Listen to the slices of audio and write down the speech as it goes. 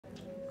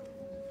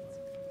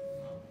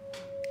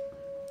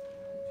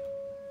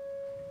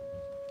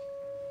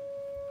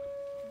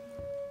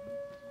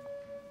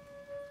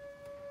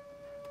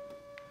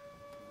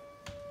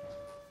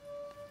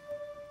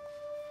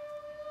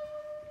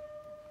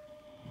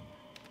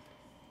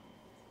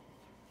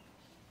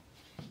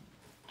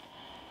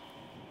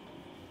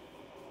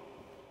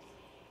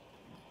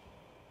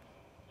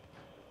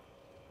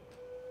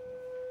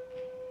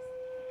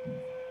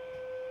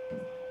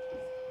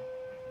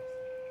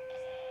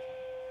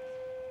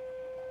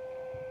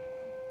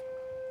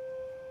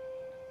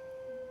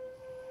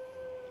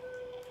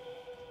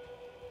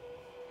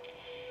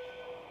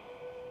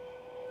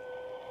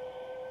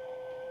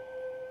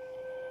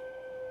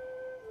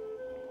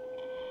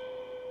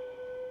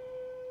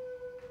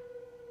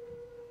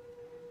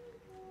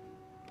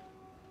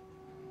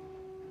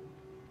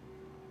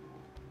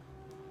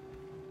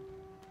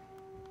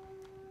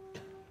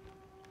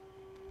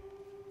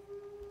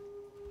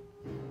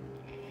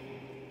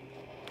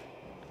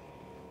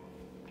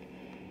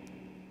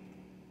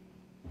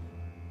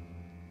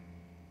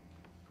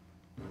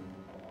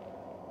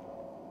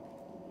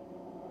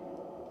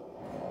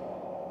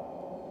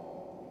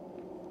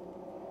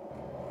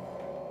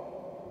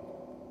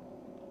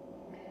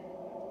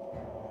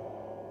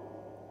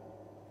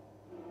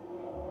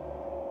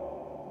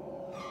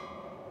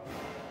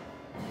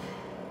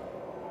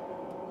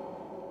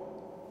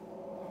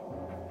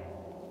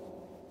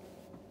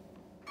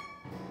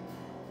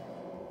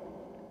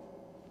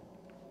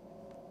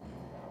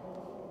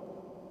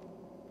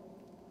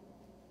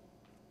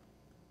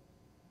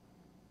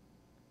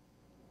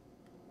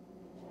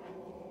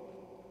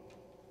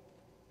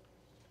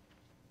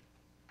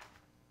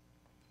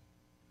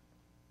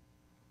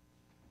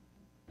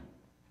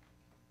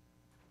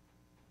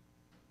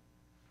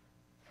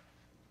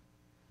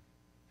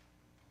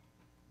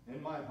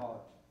In my heart,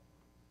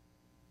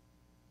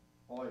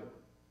 oil.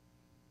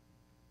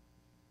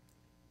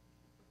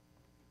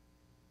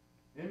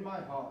 In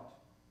my heart,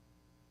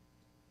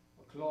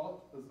 a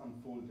cloth is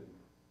unfolding.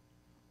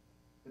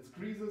 Its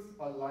creases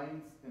are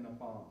lines in a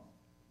palm.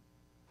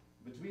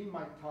 Between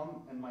my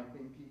thumb and my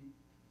pinky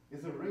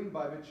is a ring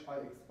by which I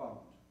expound,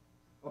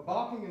 a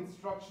barking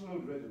instructional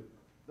riddle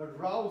that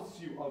rouses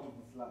you out of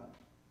this land.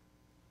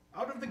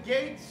 Out of the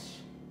gates,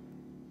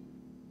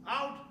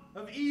 out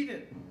of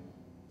Eden,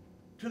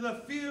 to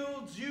the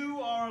fields you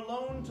are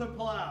alone to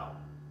plow,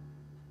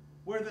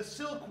 where the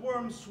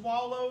silkworm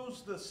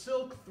swallows the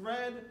silk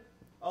thread,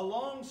 a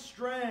long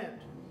strand,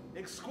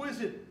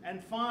 exquisite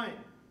and fine,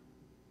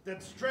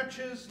 that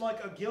stretches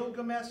like a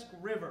Gilgamesque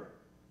river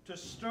to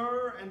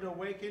stir and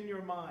awaken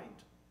your mind.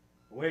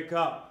 Wake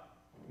up,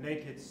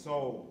 naked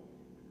soul,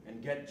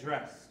 and get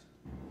dressed.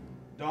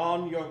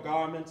 Don your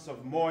garments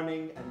of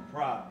mourning and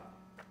pride,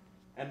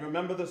 and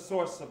remember the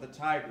source of the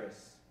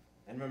Tigris,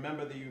 and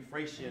remember the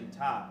Euphrasian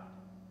tide.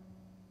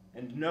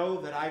 And know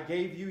that I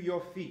gave you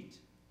your feet,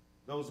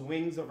 those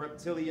wings of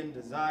reptilian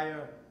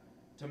desire,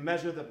 to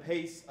measure the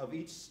pace of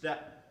each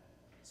step,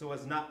 so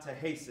as not to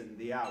hasten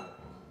the hour.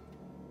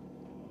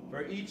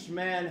 For each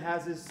man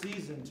has his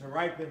season to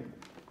ripen,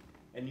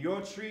 and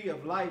your tree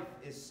of life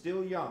is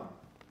still young.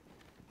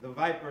 The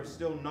viper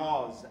still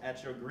gnaws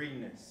at your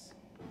greenness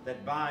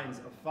that binds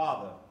a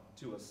father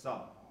to a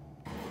son.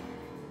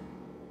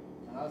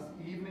 And as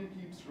evening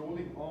keeps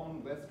rolling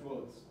on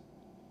westwards,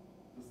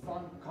 the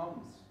sun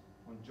comes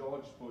on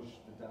George Bush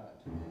the dad,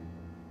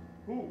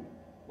 who,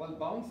 while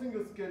bouncing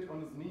his kid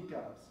on his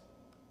kneecaps,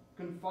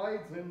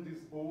 confides him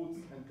these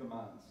oaths and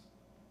commands.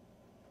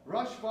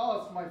 Rush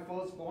fast, my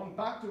firstborn,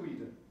 back to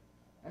Eden,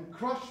 and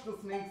crush the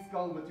snake's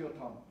skull with your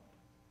thumb.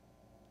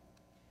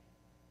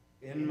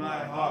 In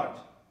my heart,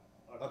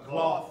 a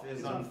cloth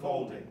is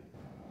unfolding,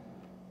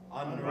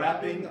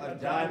 unwrapping a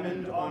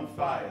diamond on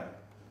fire.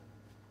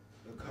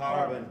 The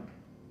carbon,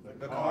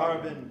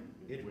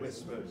 it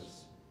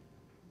whispers.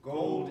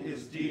 Gold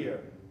is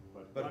dear,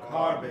 but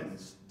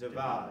carbon's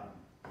divine.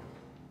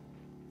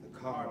 The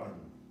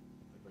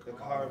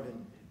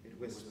carbon, it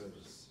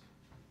whispers.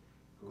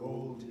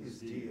 Gold is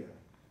dear,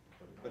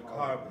 but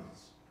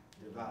carbon's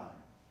divine.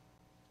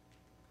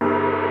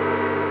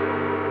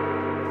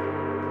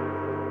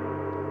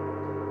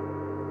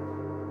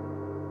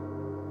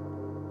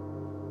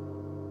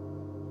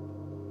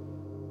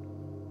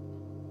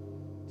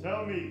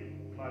 Tell me,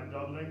 my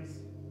doublings,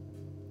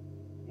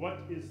 what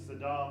is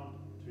Saddam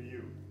to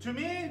you? To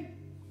me,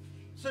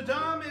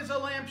 Saddam is a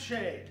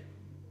lampshade,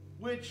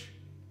 which,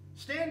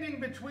 standing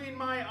between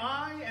my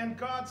eye and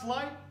God's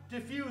light,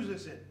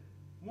 diffuses it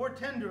more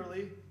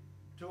tenderly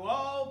to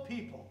all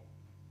people.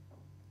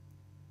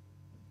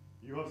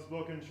 You have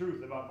spoken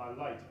truth about my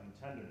light and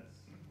tenderness.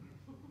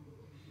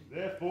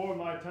 Therefore,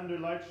 my tender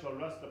light shall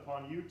rest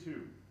upon you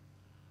too.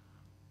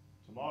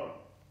 Tomorrow,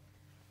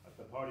 at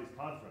the party's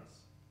conference,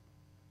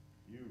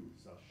 you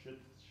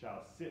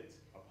shall sit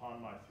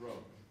upon my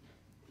throne.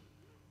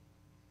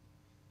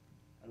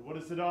 And what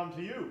is Saddam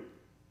to you?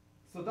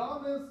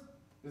 Saddam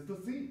is the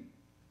sea.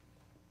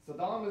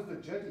 Saddam is the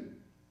jetty.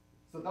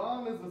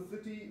 Saddam is the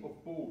city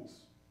of ports.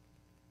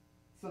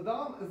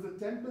 Saddam is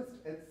the tempest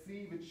at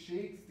sea which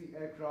shakes the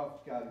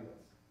aircraft carriers,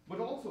 but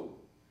also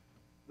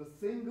the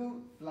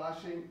single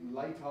flashing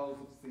lighthouse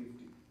of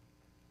safety.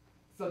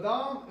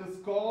 Saddam is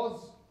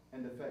cause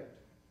and effect.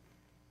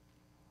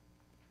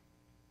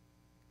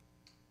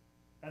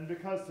 And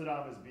because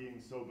Saddam is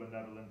being so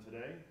benevolent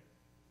today,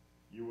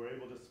 you were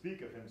able to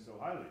speak of him so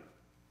highly.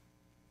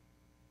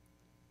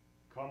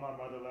 Come our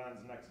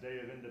motherland's next day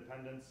of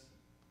independence,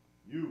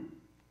 you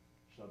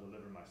shall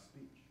deliver my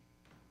speech.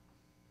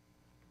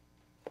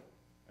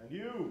 And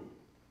you,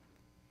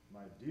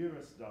 my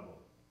dearest double,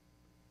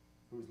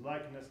 whose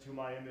likeness to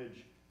my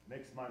image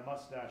makes my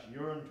mustache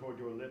yearn toward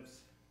your lips,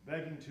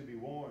 begging to be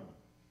worn.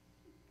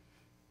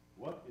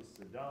 What is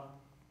Saddam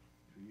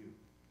to you?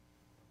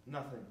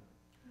 Nothing.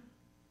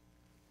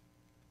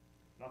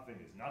 Nothing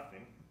is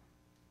nothing.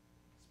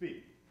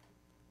 Speak.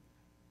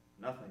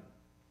 Nothing.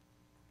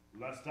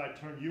 Lest I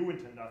turn you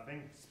into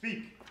nothing,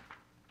 speak.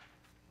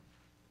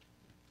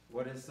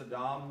 What is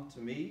Saddam to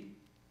me?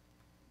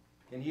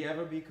 Can he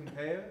ever be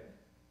compared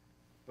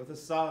with a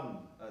sun,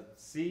 a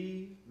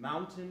sea,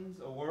 mountains,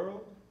 a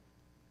world?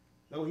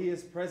 Though he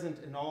is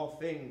present in all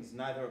things,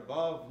 neither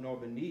above nor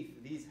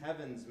beneath these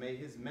heavens may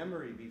his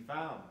memory be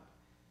found.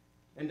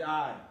 And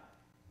I,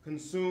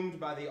 consumed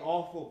by the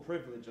awful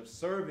privilege of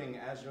serving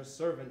as your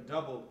servant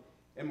double,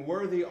 am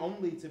worthy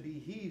only to be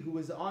he who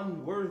is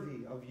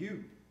unworthy of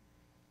you,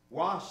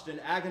 washed in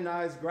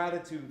agonized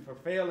gratitude for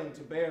failing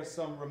to bear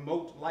some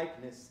remote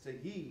likeness to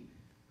he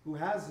who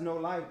has no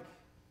like.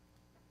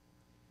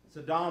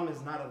 Saddam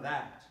is not a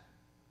that.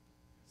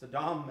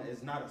 Saddam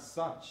is not a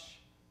such.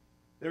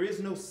 There is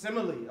no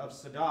simile of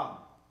Saddam.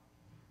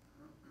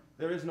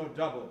 There is no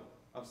double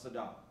of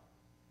Saddam.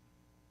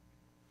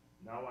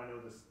 Now I know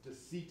the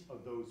deceit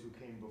of those who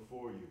came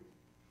before you.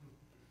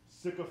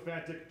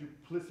 Sycophantic,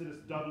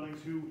 duplicitous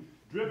doublings who,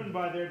 driven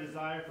by their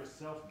desire for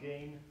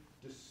self-gain,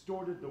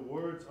 distorted the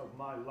words of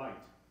my light,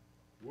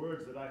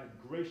 words that I had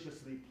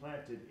graciously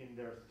planted in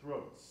their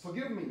throats.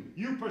 Forgive me.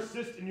 You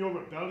persist in your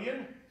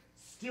rebellion?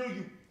 Still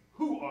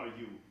who are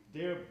you?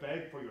 Dare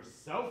beg for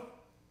yourself?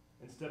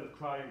 Instead of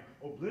crying,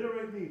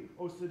 obliterate me,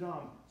 O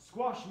Saddam,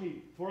 squash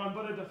me, for I'm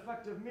but a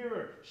defective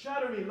mirror,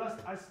 shatter me, lest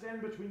I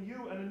stand between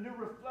you and a new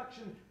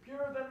reflection,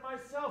 purer than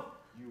myself.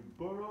 You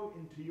burrow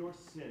into your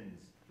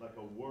sins like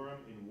a worm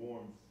in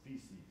warm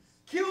feces.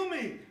 Kill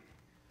me!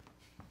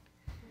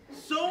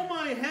 Sow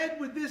my head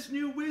with this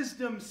new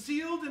wisdom,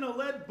 sealed in a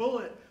lead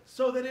bullet,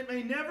 so that it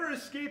may never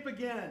escape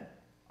again.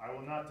 I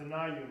will not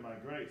deny you my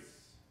grace.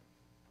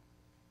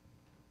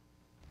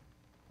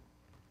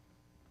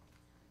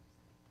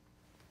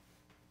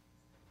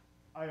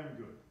 I am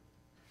good.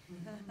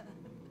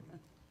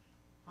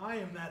 I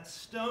am that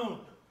stone,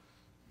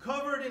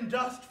 covered in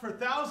dust for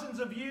thousands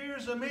of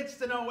years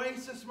amidst an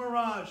oasis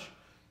mirage,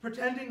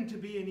 pretending to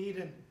be in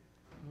Eden,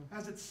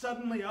 as it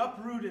suddenly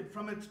uprooted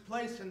from its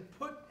place and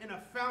put in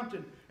a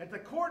fountain at the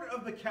court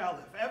of the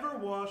Caliph, ever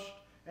washed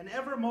and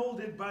ever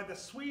molded by the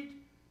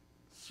sweet,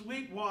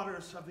 sweet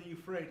waters of the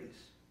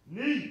Euphrates.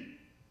 Knee!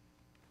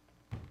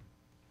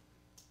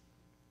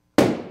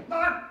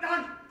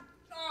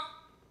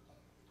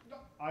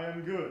 I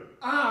am good.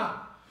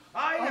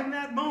 I am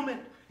that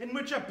moment in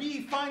which a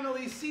bee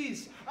finally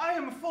sees. I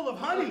am full of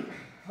honey.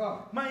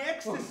 My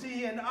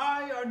ecstasy and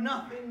I are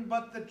nothing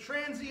but the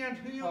transient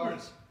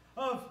humors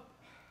of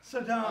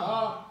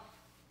Saddam.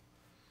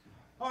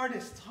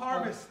 Artists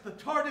harvest the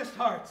tartest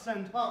hearts,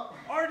 and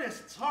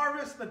artists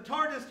harvest the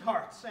tartest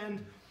hearts,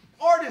 and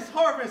artists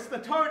harvest the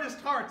tartest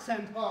hearts,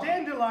 and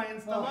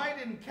dandelions delight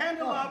in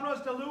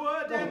candelabras de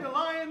Liwaa,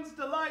 dandelions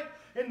delight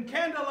in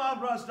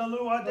candelabras de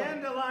Liwaa,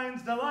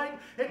 dandelions delight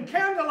in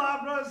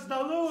candelabras de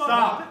Liwaa.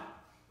 Stop!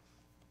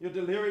 Your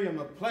delirium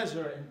of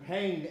pleasure and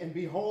pain, and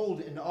behold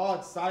in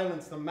awed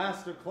silence the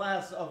master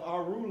class of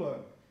our ruler.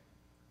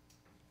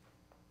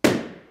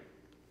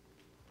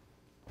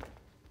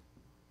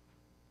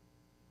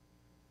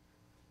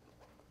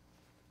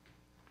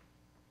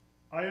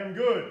 I am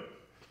good.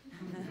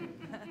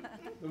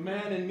 The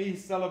man in me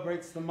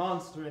celebrates the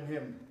monster in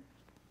him.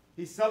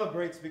 He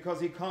celebrates because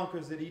he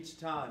conquers it each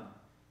time,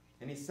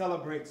 and he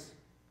celebrates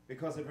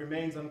because it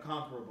remains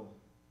unconquerable.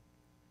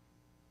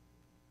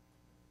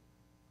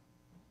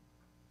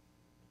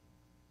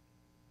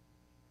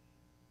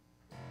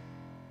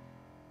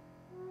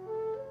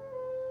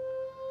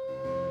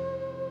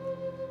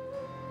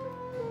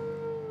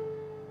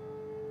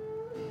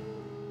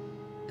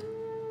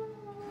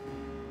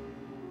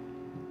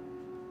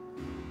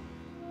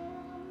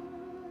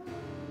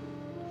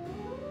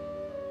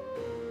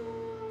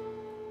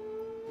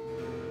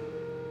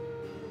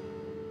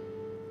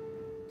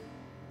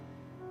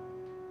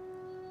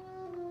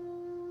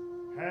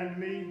 Hand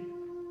me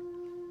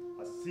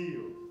a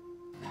seal.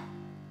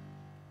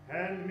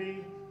 Hand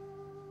me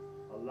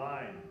a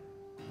line.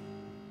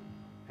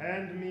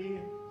 Hand me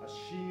a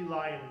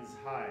she-lion's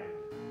hide.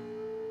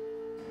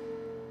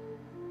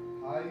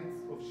 Hides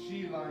of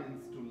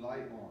she-lions to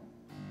lie on.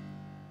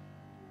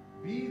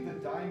 Be the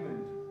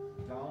diamond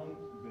down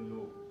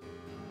below.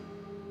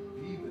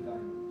 Be the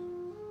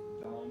diamond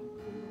down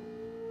below.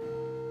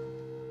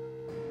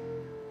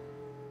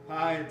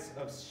 Hides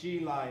of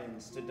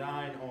she-lions to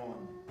dine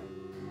on.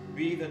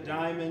 Be the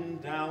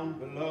diamond down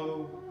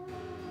below.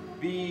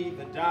 Be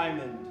the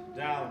diamond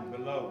down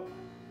below.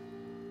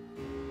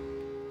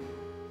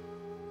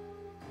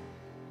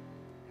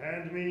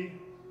 Hand me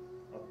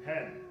a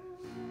pen.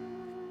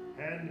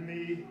 Hand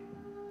me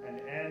an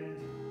end.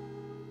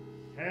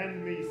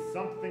 Hand me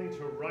something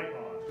to write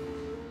on.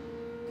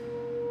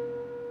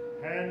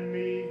 Hand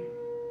me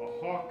a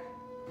hawk.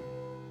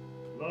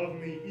 Love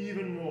me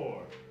even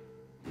more.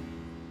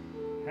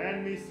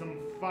 Hand me some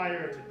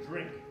fire to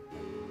drink.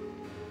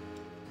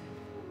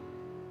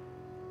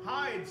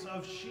 Hides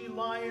of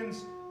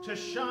she-lions to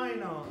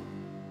shine on.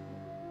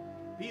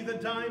 Be the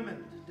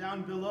diamond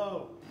down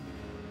below.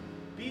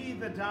 Be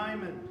the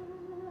diamond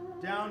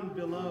down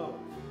below.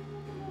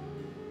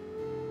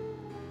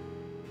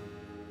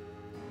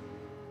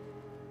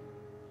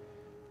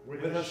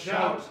 With a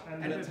shout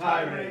and a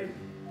tirade,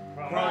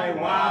 cry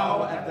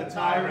wow at the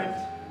tyrant.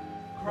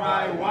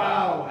 Cry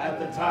wow at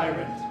the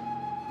tyrant.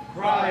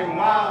 Cry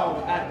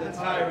wow at the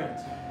tyrant.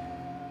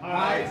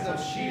 Hides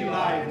of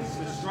she-lions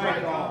to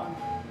strike on.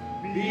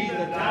 Be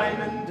the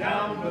diamond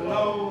down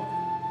below.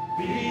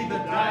 Be the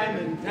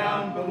diamond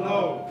down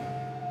below.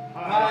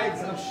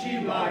 Hides of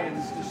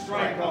she-lions to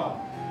strike on.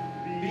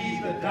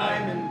 Be the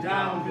diamond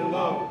down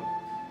below.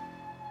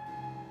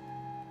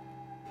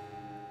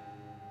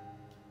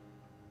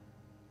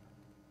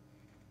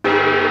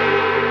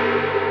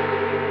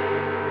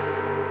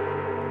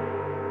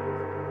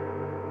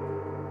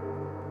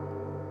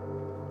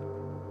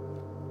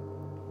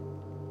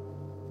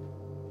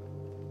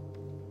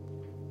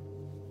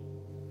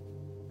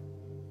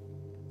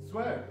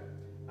 Swear.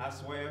 I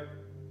swear.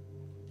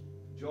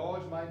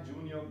 George, my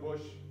junior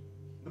Bush,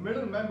 the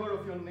middle member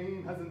of your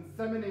name has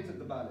inseminated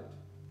the ballot.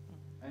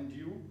 And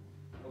you,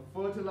 a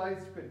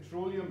fertilized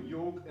petroleum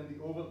yolk in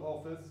the Oval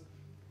Office,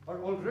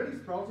 are already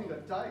sprouting a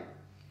tide.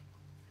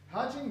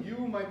 Hatching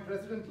you, my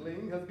President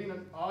Ling, has been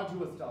an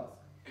arduous task.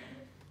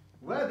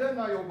 Where then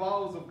are your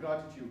vows of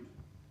gratitude?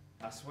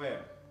 I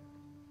swear.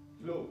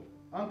 Flo,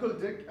 Uncle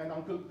Dick and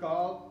Uncle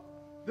Carl,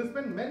 they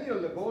spent many a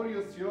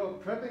laborious year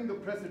prepping the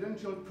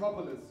presidential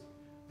propolis.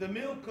 The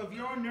milk of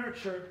your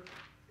nurture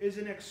is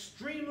an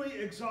extremely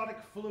exotic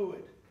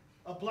fluid,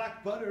 a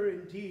black butter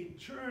indeed,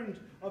 churned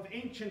of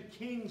ancient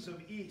kings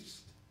of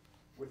East.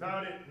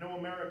 Without it, no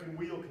American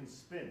wheel can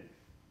spin.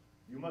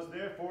 You must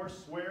therefore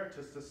swear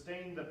to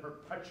sustain the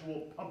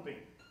perpetual pumping.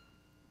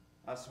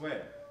 I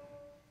swear.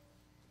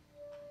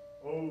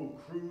 Oh,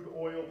 crude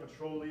oil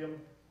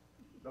petroleum,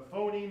 the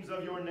phonemes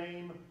of your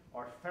name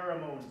are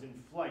pheromones in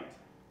flight,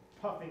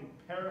 puffing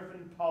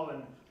paraffin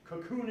pollen,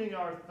 cocooning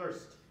our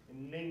thirst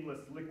in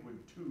nameless liquid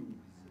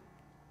tubes.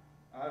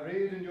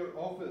 Arrayed in your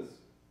office,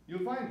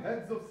 you'll find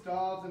heads of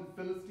stars and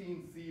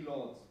Philistine sea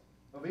lords,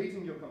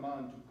 awaiting your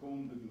command to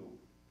comb the globe.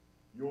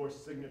 Your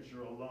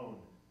signature alone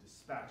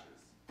dispatches.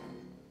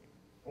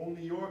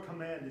 Only your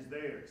command is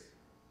theirs.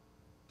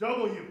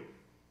 W.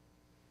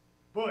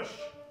 Bush.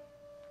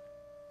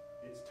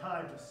 It's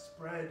time to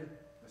spread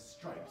the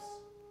stripes.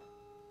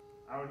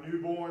 Our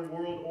newborn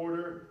world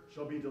order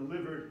shall be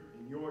delivered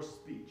in your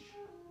speech.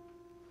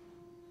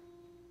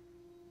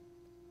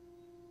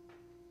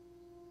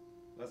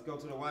 Let's go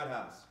to the White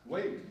House.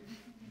 Wait.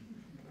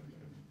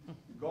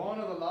 Gone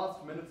are the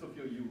last minutes of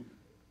your youth.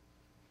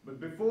 But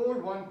before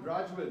one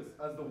graduates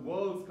as the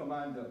world's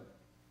commander,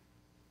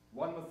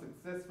 one must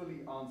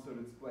successfully answer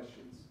its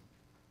questions.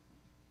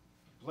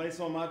 Place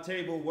on my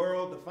table,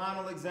 world, the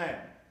final exam.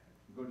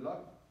 Good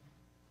luck.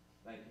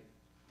 Thank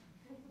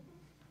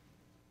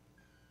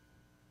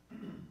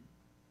you.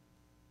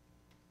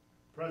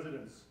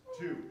 Presidents,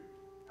 2,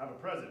 have a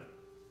president.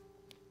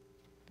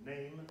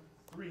 Name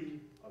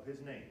 3 of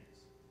his names.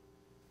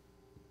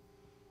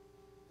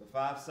 The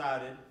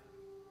five-sided,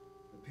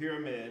 the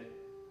pyramid,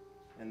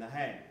 and the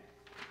hand.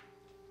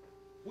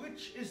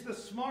 Which is the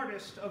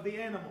smartest of the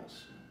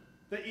animals?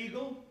 The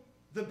eagle,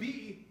 the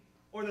bee,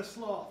 or the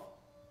sloth?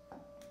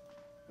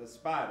 The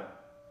spider.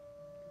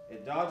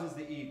 It dodges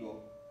the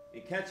eagle,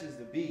 it catches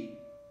the bee.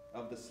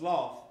 Of the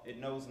sloth, it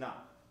knows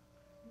not.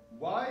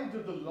 Why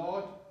did the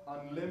Lord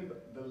unlimb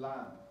the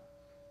lamb?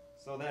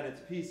 So that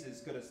its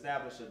pieces could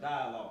establish a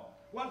dialogue.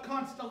 What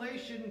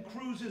constellation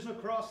cruises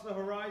across the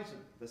horizon?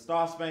 The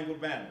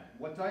Star-Spangled Banner.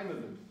 What time is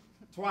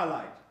it?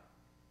 Twilight.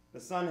 The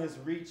sun has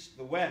reached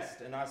the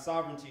west, and our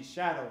sovereignty's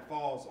shadow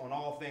falls on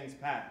all things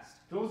past.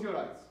 Close your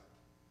eyes.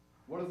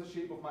 What is the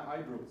shape of my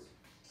eyebrows?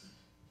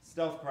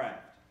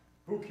 Stealthcraft.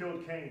 Who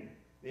killed Cain?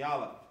 The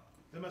olive.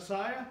 The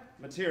Messiah?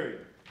 Material.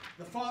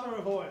 The father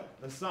of oil?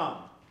 The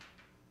sun.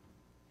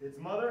 Its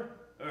mother?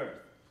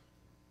 Earth.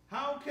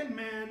 How can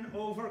man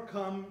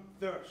overcome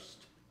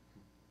thirst?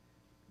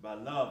 By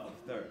love of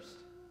thirst.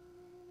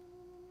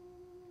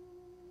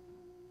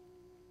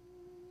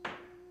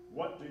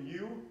 What do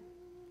you,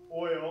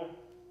 oil,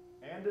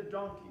 and a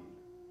donkey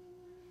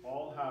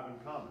all have in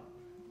common?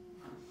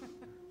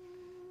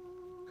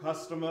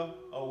 Customer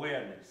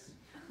awareness.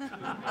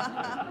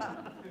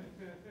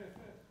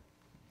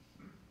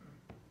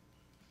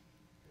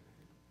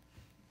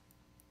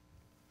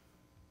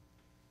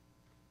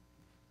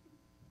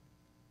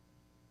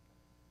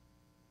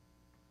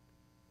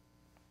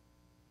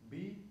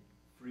 Be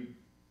free.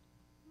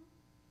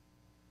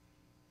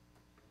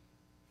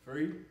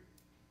 Free.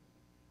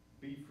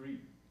 Be free.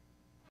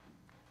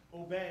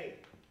 Obey.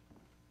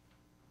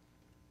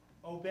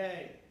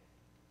 Obey.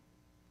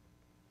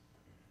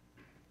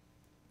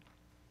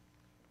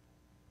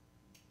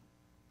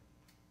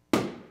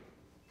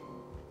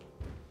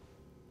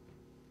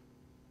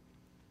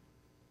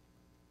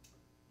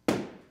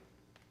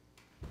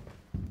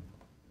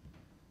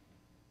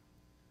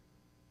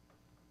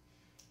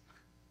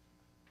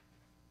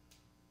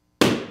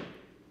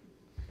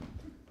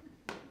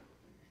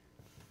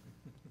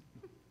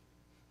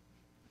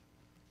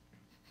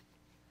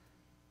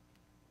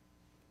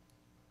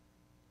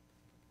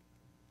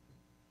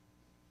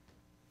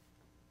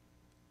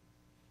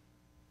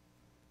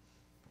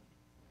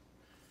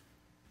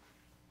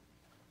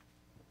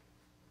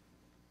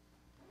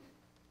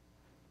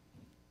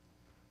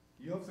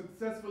 You have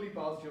successfully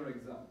passed your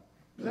exam.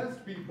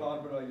 Blessed be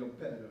Barbara, your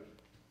bearer.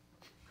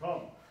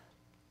 Come.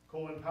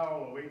 Colin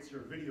Powell awaits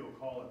your video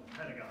call at the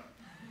Pentagon.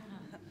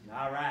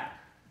 All right.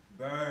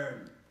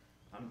 Burn.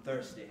 I'm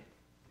thirsty.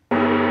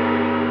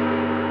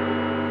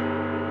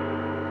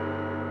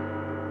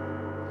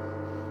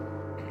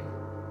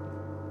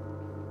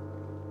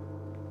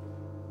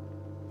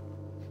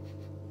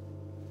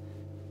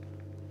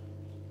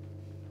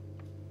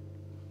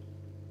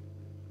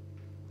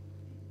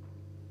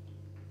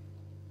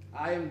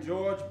 I am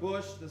George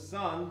Bush, the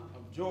son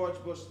of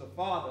George Bush, the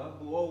father,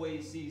 who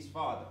always sees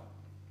farther.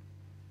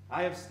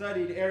 I have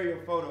studied aerial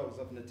photos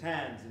of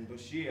Natanz and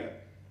Bashir,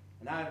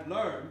 and I have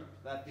learned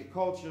that the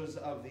cultures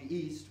of the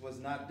East was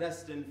not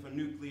destined for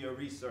nuclear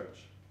research.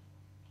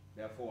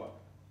 Therefore,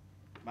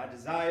 my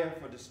desire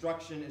for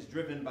destruction is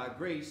driven by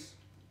grace,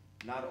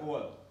 not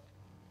oil.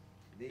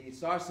 The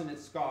sarsenet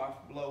scarf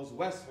blows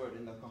westward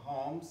in the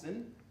Cahoms,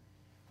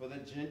 for the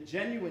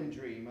genuine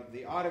dream of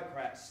the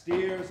autocrat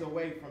steers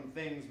away from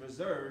things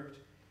reserved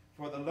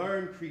for the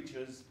learned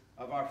creatures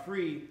of our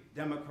free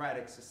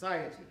democratic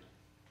society.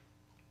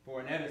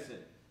 For an Edison,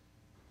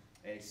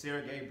 a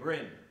Sergey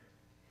Brin.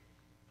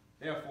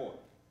 Therefore,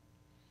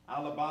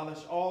 I'll abolish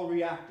all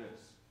reactors,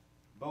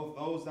 both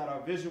those that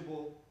are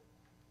visual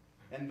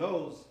and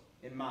those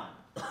in mind.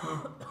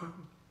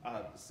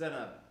 Sent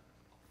a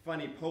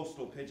funny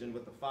postal pigeon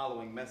with the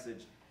following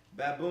message: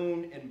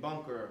 baboon in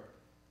bunker,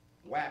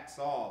 wax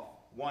off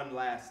one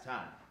last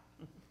time.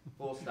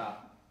 Full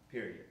stop,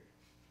 period.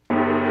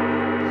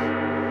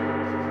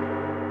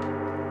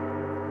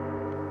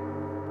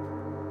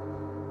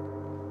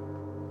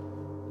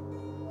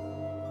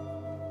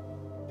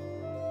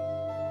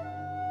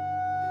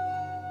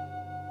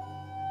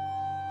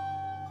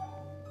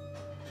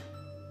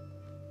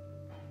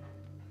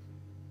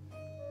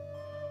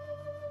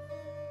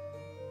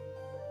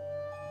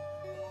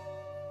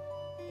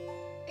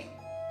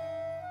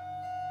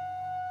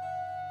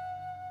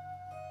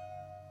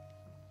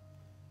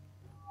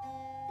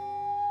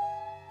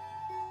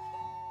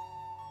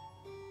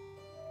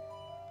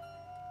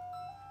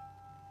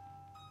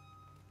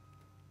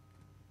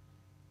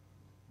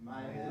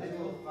 My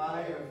little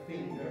fire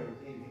finger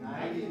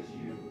ignited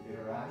you,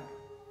 Iraq,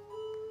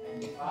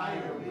 and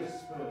fire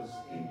whispers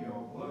in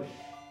your bush.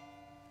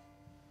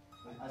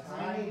 A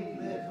tiny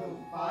little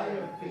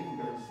fire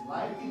finger's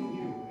lighting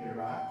you,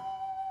 Iraq,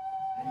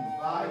 and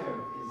fire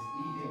is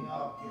eating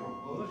up your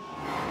bush.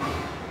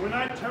 When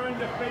I turn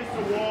to face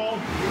a wall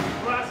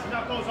with brass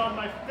knuckles on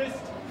my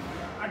fist,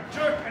 a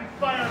jerk and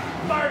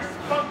fire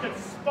spunk that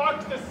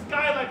sparks the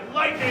sky like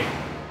lightning.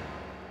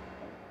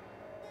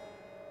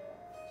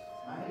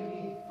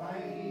 Tiny,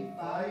 tiny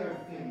fire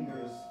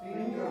fingers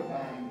finger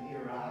bang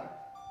Iraq,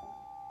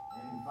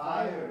 and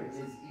fire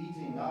is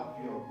eating up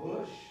your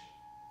bush.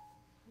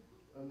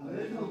 A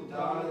little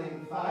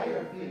darling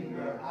fire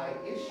finger I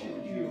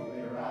issued you,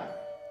 Iraq,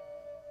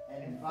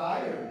 and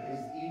fire is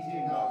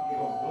eating up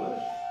your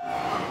bush.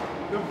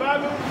 The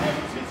baboon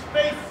lifts his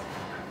face.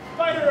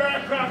 Fighter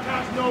aircraft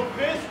has no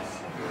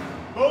fists.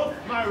 Both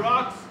my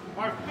rocks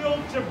are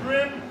filled to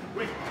brim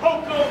with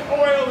cocoa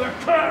oil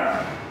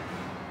liqueur.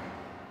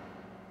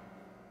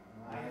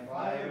 My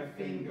fire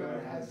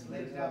finger has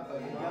lit up a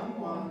young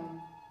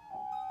one.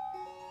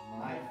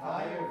 My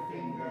fire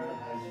finger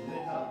has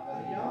lit up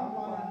a young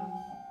one.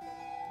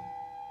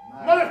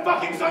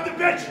 Motherfucking sons of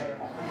bitch!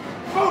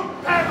 Boom,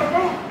 bam,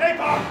 boom,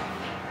 napalm!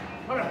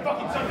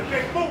 Motherfucking sons of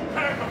bitch! Boom,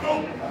 bam,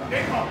 boom,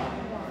 napalm!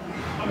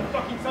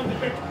 Motherfucking sons of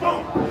bitch!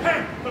 Boom,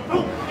 bam,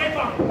 boom,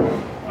 napalm!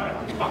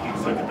 Motherfucking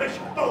sons of bitch!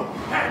 Boom,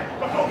 bam,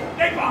 boom,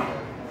 napalm!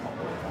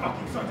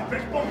 Motherfucking sons of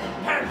bitch! Boom,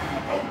 bam,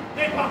 boom,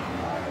 napalm!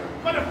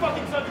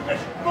 Motherfucking sons of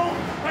bitch! Boom,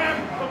 bam,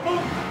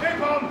 boom,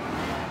 napalm!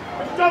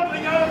 The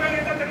dumpling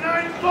elevators at the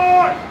 9th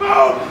floor!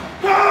 Boom,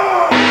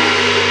 boom!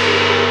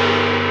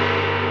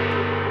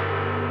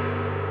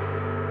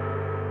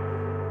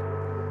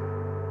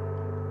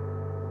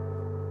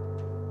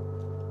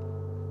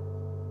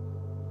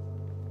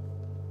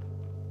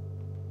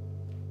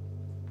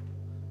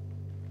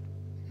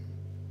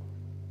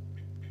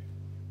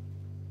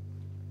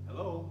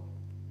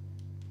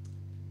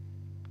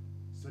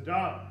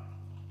 Saddam.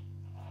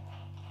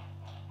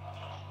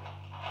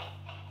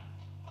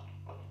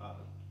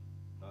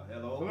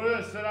 Hello? Who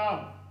is Saddam?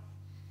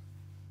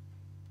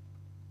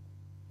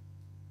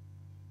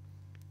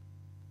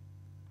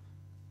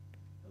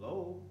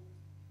 Hello?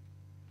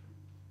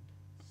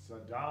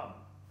 Saddam.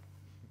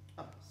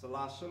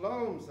 Salah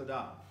Shalom,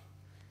 Saddam.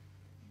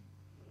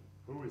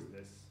 Who is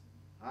this?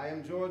 I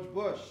am George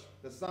Bush,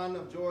 the son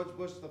of George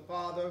Bush the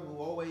father who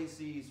always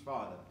sees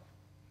farther.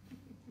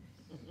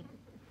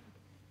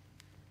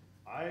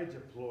 I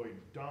deploy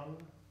dung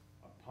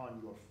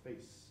upon your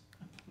face.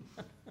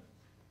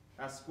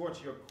 I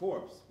scorch your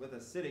corpse with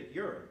acidic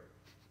urine.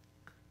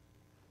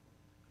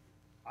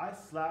 I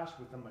slash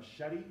with a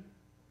machete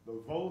the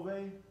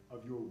vulvae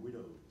of your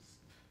widows.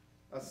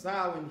 A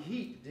sow in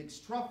heat digs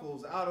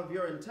truffles out of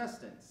your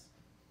intestines.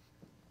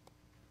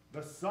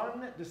 The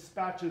sun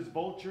dispatches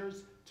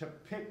vultures to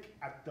pick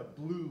at the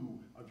blue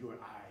of your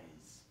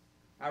eyes.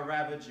 I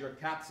ravage your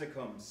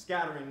capsicums,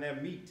 scattering their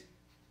meat.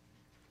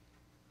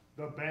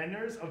 The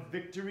banners of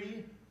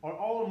victory are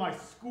all my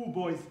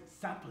schoolboys'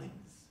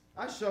 saplings.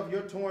 I shove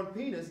your torn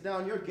penis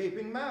down your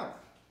gaping mouth.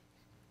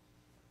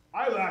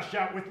 I lash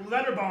out with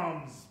letter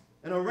bombs.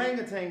 An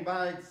orangutan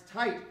bites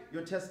tight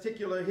your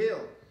testicular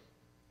heel.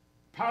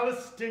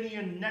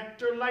 Palestinian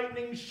nectar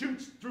lightning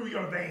shoots through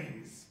your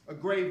veins. A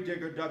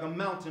gravedigger dug a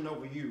mountain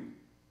over you.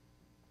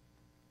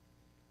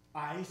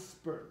 I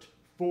spurt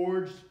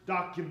forged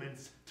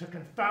documents to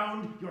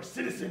confound your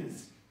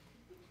citizens.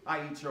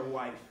 I eat your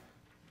wife.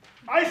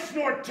 I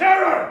snort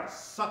terror!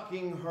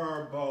 Sucking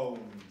her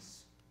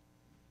bones.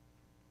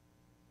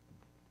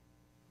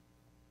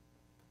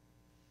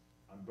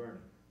 I'm burning.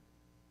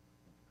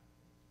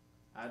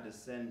 I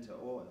descend to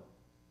oil.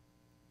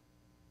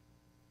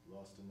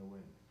 Lost in the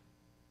wind.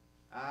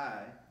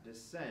 I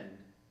descend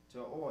to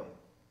oil.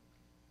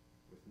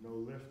 with no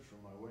lift from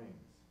my wings.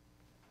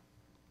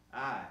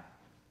 I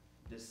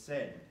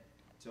descend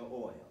to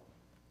oil.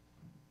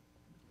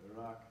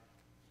 Iraq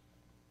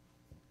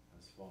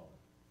has fallen.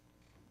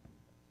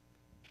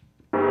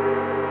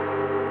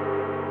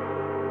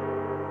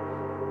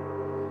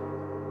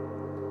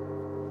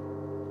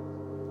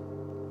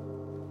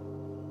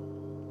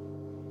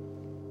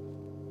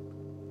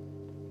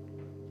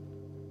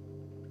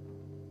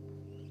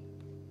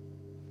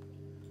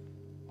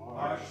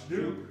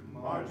 Archduke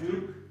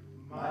Marduk,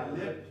 my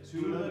lip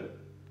tulip,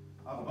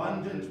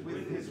 abundant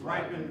with his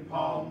ripened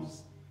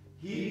palms,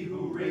 he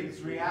who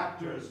rigs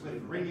reactors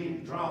with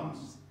ringing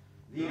drums,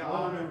 the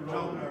honored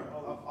donor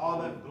of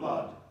olive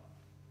blood.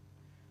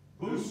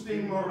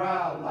 Boosting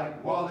morale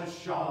like Wallace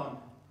Shawn,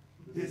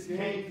 his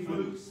cane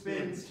flute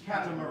spins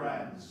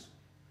catamarans,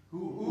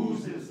 who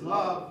oozes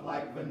love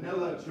like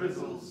vanilla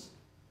drizzles,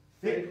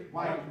 thick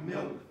white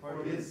milk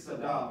for his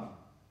Saddam.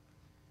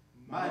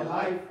 My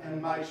life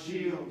and my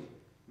shield,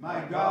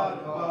 my God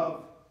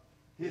above,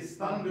 his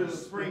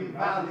thunders spring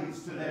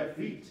valleys to their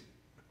feet,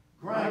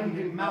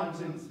 grinding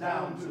mountains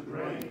down to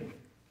grain.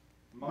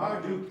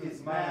 Marduk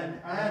is man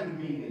and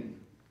meaning,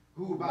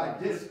 who by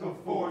disc of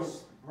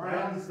force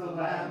brands the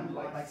land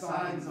like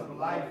signs of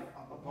life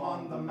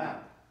upon the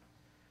map.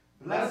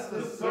 Bless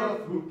the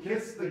serf who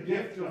kissed the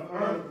gift of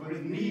earth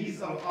with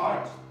knees of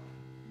art.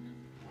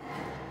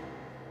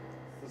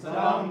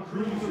 Saddam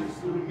cruises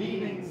through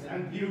meanings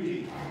and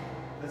beauty.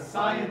 The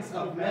science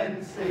of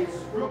men states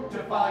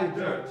fructify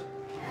dirt.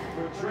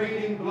 For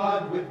trading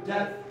blood with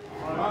death,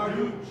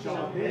 Marduk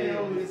shall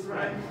hail his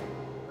friend.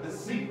 The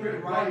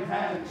secret right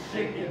hand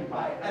shaken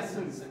by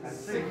essence and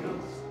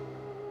signals.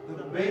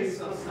 The base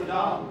of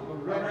Saddam,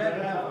 red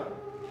ever.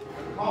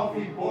 The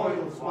coffee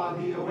boils while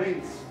he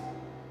awaits.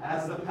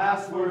 As the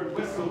password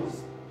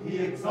whistles, he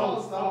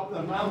exalts up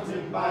the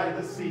mountain by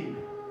the sea.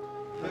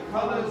 The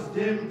colors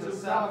dim to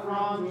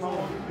saffron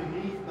tone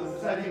beneath the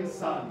setting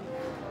sun.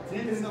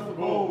 Tints of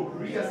gold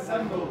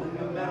reassembled in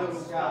the meadow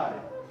sky.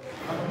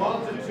 A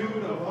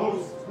multitude of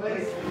hosts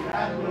place the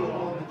admiral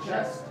on the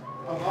chest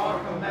of our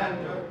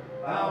commander,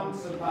 bound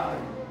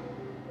supine.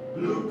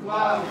 Blue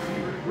clouds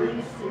he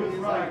recruits to his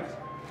right,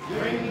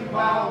 raining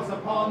clouds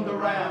upon the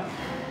ram.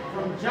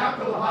 From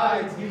jackal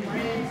hides he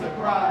reads a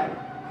cry,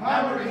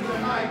 hammering the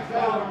night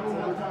down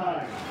over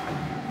time.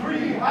 3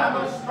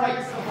 hammer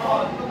strikes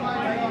upon the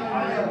mighty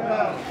iron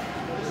bell.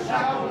 The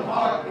shackled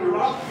heart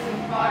erupts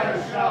in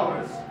fire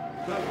showers.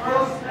 The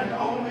first and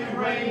only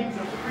rain to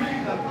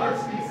free the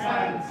thirsty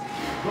sands,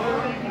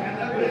 burning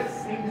an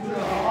abyss into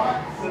the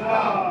heart of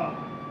Saddam.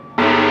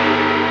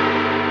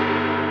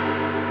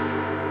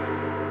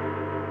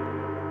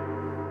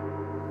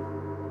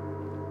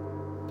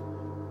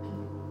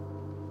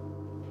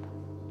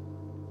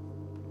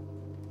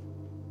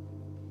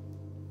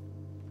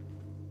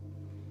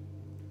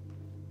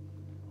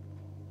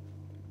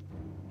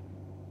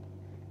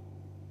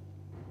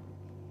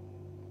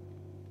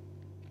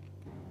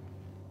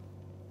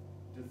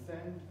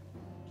 Descend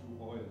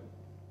to oil.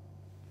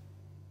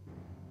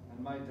 And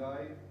my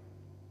dive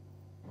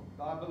of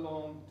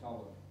Babylon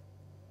Tower.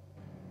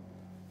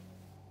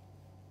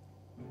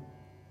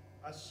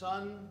 A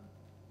son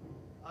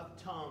of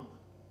tongue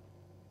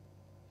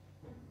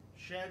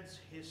sheds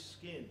his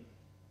skin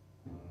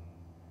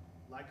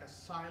like a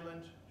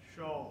silent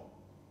shawl,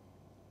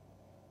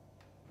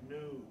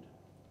 nude.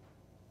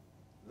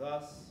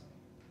 Thus,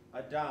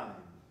 a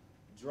dime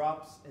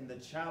drops in the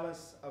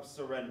chalice of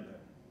surrender,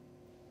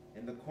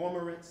 and the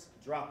cormorant's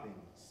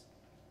droppings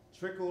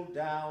trickle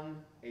down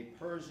a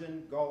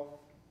Persian Gulf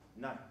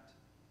night.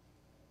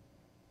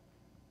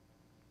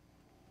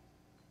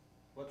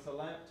 What's a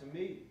lamp to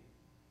me?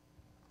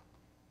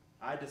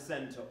 I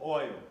descend to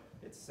oil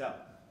itself.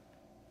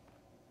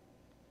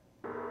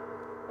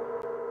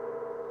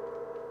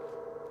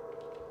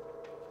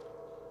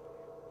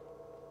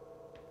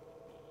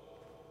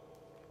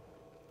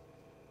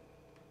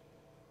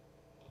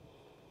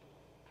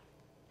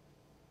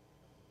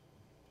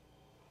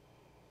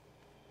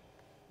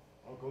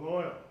 Uncle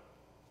Oil.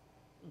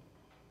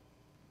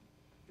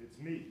 It's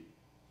me,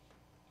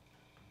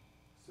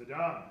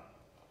 Saddam.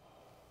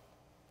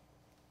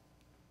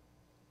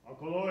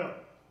 Uncle Oil.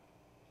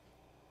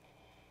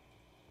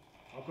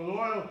 Uncle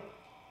Oil.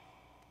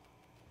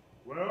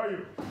 Where are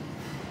you?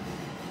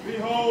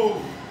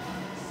 Behold,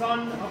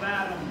 son of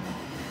Adam,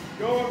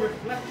 your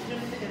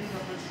reflection in the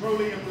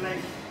petroleum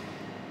lake.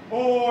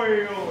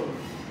 Oil,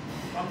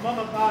 a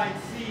mummified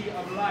sea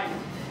of light,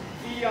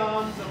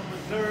 eons of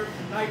preserved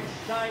night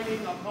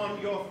shining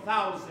upon your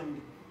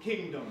 1,000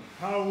 kingdoms.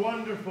 How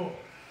wonderful,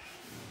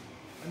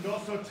 and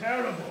also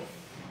terrible.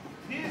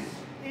 This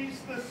is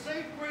the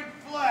sacred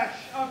flesh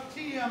of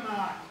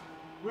Tiamat,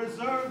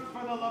 reserved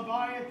for the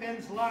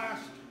Leviathan's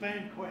last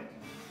banquet.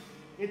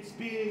 It's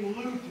being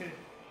looted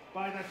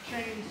by the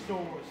chain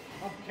stores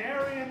of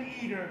carrion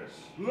eaters.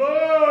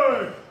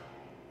 Lord!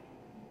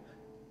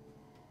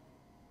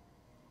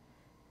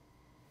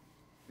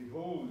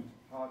 Behold,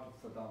 heart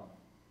of Saddam.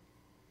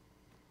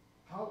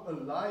 How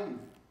alive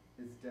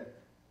is death.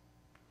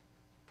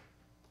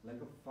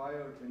 like a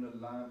fire in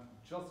a lamp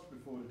just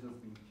before it has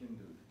been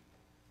kindled.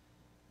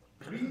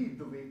 Breathe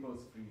the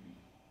vapors freely.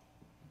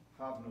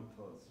 Have no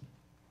thirst.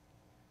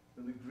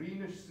 Then the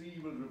greenish sea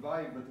will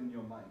revive within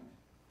your mind.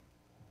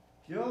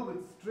 Hear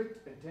with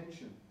strict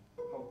attention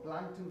how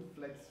plankton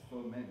flecks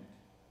ferment,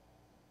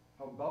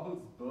 how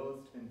bubbles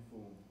burst and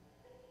foam,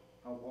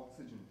 how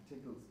oxygen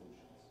tickles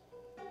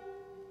oceans,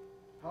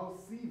 how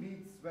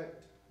seaweed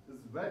sweat is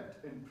wet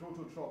in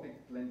prototropic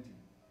plenty,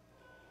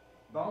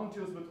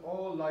 bounteous with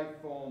all life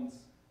forms,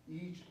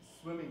 each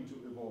swimming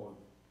to evolve.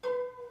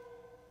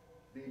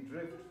 They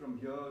drift from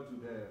here to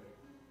there,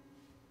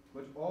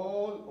 but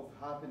all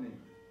of happening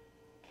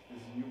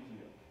is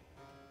nuclear.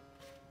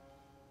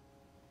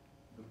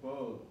 The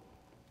pearl,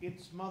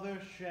 its mother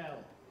shell,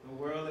 the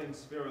whirling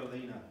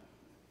spirulina.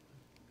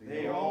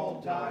 They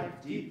all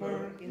dive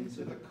deeper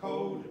into the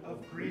code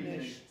of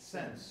greenish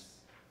sense.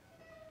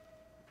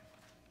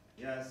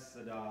 Yes,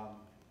 Saddam,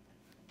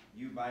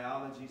 you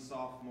biology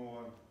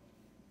sophomore,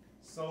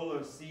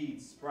 solar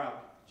seeds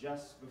sprout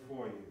just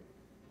before you.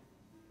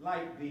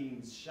 Light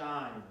beams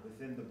shine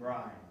within the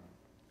brine.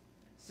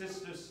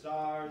 Sister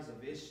stars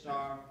of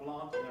Ishtar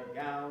flaunt their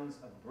gowns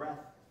of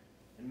breath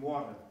and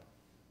water.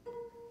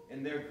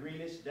 In their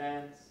greenish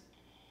dance,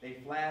 they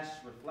flash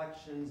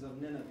reflections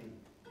of Nineveh.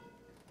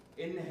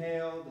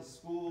 Inhale the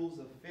schools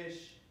of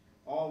fish,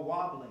 all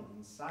wobbling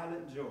in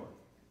silent joy.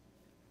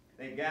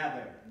 They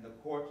gather in the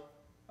court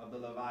of the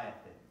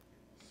Leviathan.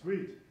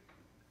 Sweet,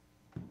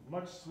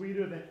 much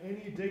sweeter than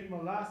any date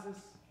molasses,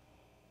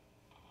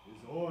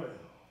 is oil.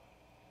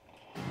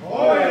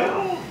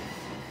 Oil!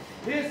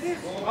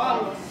 This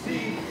bottled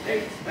seed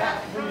dates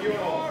back from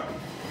yore.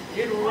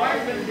 It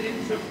ripened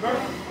into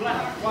burnt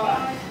black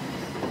wine.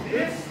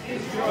 This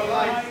is your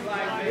life's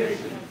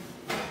libation.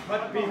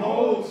 But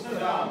behold,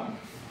 Saddam,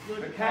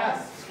 the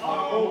casks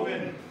are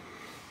open.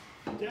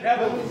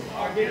 Devils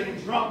are getting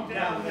drunk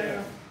down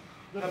there.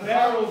 The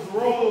barrels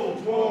roll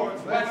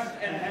towards west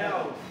and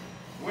hell,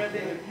 where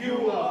they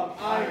fuel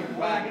up iron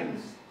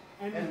wagons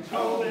and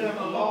tow them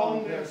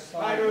along their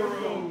spider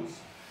roads,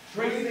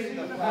 tracing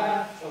the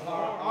path of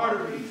our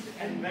arteries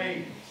and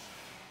veins.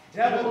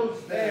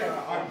 Devils there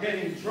are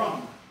getting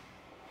drunk.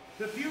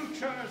 The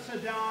future,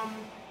 Saddam,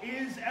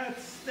 is at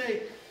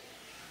stake.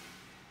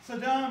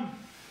 Saddam,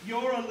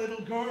 you're a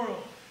little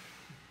girl.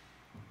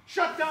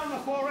 Shut down the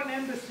foreign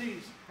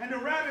embassies and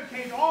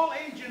eradicate all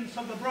agents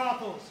of the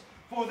brothels,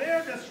 for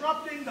they're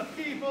disrupting the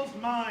people's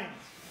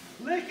minds,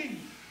 licking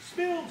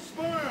spilled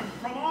sperm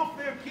from off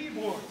their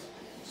keyboards,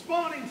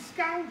 spawning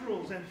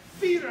scoundrels and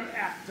theater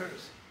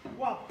actors,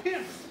 while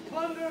pimps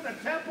plunder the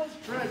temple's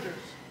treasures,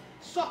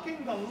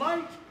 sucking the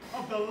light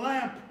of the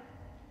lamp.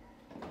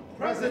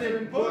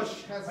 President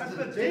Bush has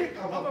the dick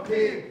of a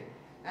pig,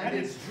 and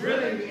it's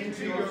drilling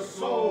into your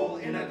soul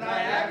in a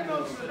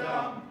diagonal,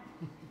 Saddam.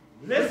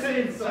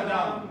 Listen,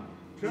 Saddam,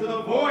 to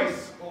the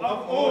voice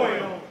of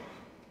oil.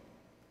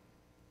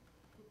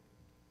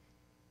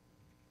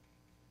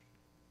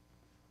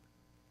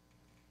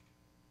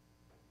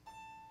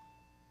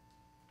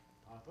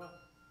 Papa?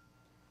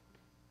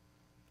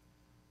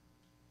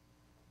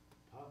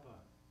 Papa,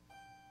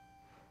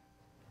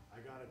 I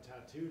got a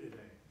tattoo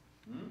today.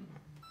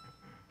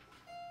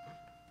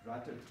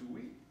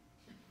 Ratatouille?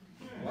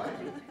 What?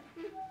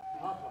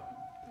 Papa,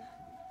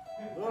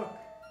 look.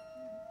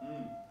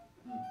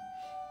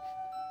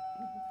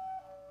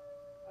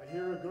 I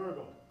hear a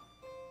gurgle.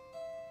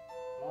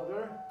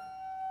 Father?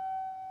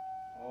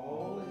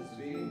 All is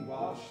being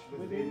washed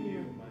within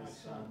you, my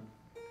son.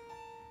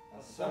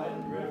 A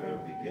sudden river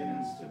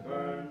begins to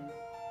burn.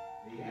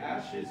 The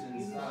ashes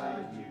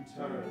inside you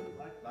turn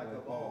like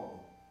a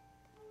ball.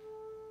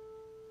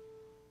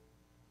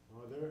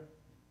 Mother?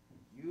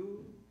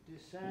 You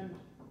descend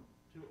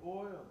to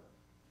oil.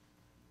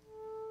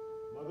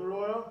 Mother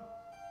oil?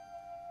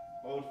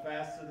 Hold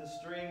fast to the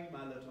string,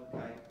 my little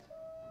kite.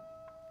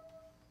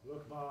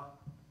 Look, Ma.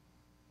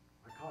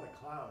 I caught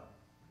a cloud.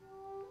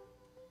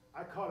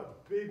 I caught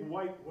a big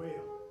white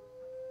whale.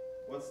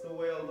 What's the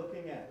whale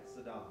looking at,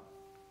 Saddam?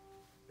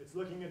 It's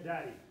looking at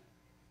Daddy.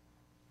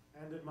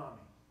 And at Mommy.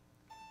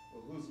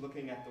 Well, who's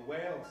looking at the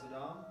whale,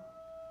 Saddam?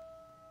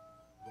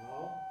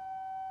 Well,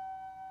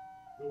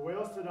 the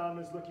whale, Saddam,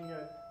 is looking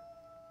at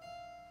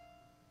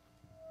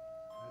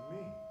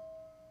me.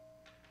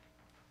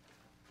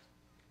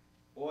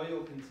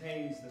 Oil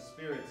contains the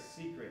spirit's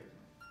secret.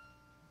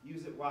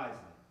 Use it wisely.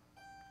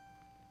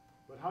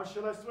 But how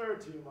shall I swear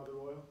it to you, Mother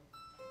Oil?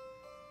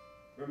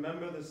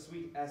 Remember the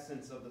sweet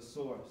essence of the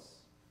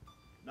source.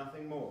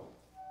 Nothing more.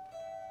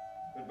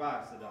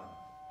 Goodbye, Saddam.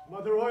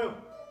 Mother Oil,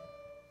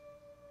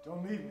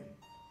 don't leave me.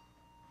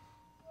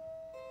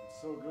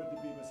 It's so good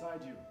to be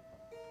beside you.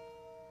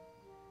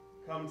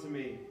 Come to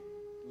me,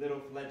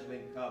 little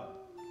fledgling cub.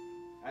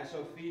 I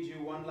shall feed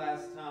you one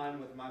last time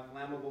with my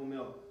flammable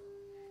milk.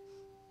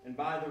 And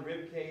by the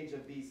ribcage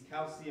of these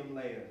calcium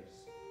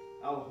layers,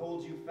 I'll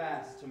hold you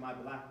fast to my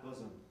black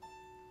bosom.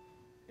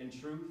 In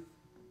truth,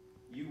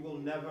 you will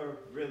never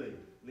really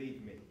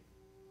leave me.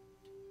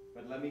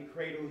 But let me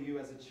cradle you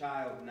as a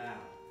child now,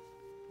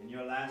 in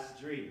your last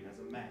dream as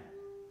a man.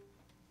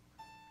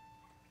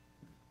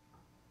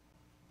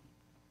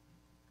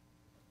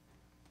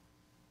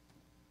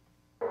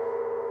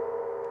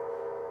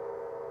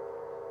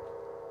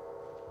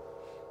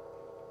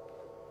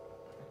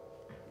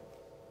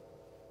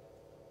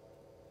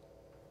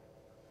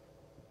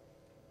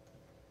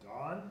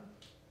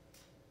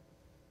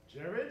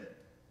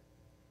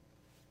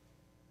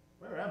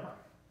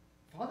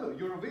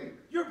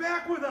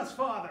 us,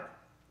 Father.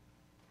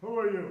 Who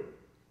are you?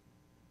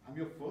 I'm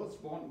your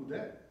firstborn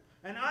Uday.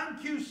 And I'm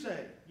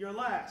Kusei, your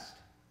last.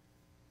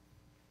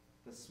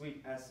 The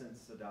sweet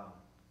essence, Saddam.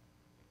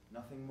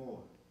 Nothing more.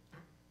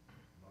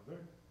 Mother?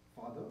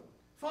 Father?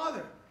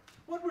 Father,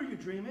 what were you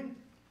dreaming?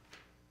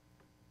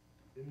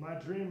 In my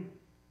dream,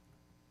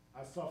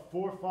 I saw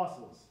 4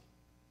 fossils,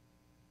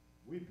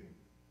 weeping.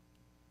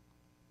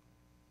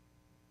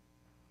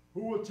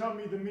 Who will tell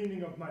me the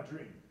meaning of my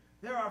dream?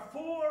 There are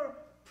 4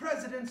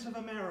 presidents of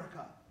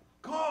America,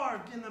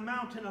 carved in the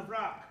mountain of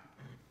rock.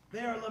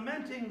 They are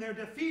lamenting their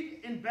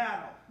defeat in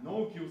battle.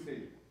 No,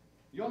 Kusei.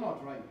 You're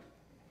not right.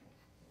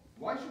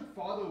 Why should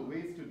father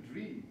waste a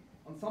dream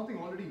on something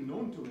already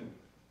known to him?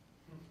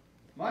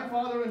 My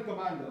father and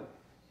commander,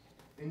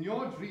 in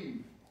your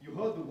dream, you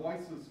heard the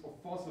voices of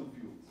fossil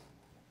fuels,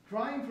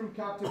 crying from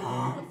captivity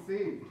to be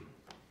saved.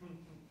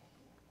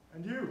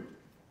 And you,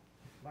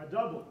 my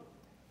double,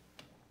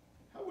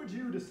 how would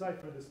you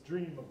decipher this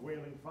dream of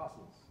wailing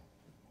fossils?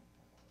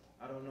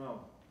 I don't know.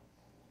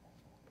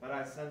 But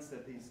I sense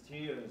that these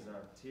tears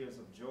are tears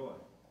of joy.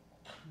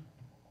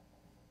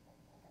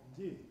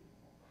 Indeed.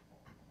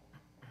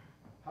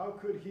 How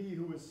could he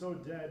who is so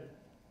dead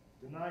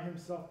deny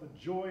himself the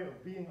joy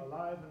of being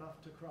alive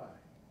enough to cry?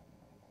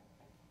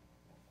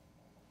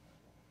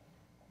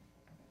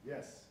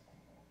 Yes.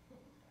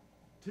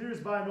 Tears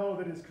bind all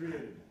that is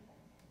created.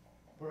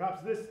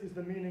 Perhaps this is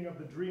the meaning of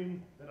the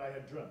dream that I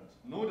had dreamt.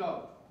 No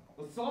doubt.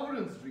 A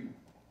sovereign's dream.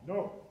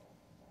 No.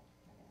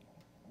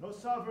 No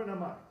sovereign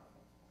am I,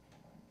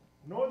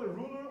 nor the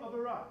ruler of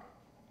Iraq.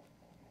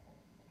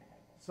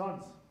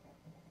 Sons,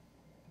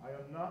 I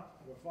am not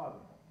your father.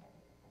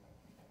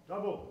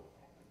 Double,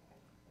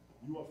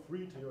 you are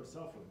free to your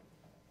selfhood.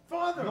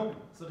 Father! No,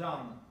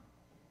 Saddam.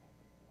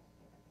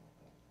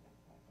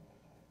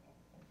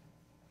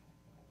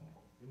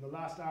 In the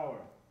last hour,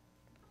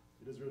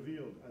 it is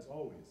revealed, as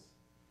always,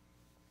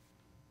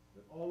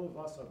 that all of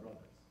us are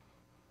brothers.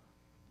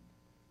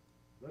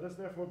 Let us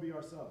therefore be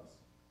ourselves.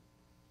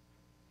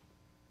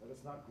 Let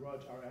us not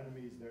grudge our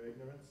enemies their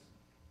ignorance.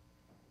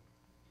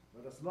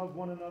 Let us love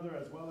one another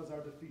as well as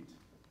our defeat,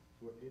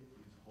 for it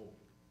is whole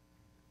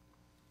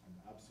and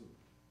absolute,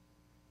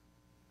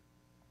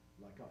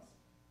 like us,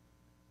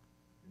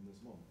 in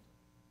this moment.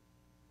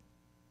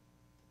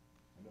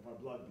 And if our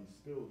blood be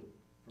spilled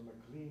from a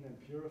clean and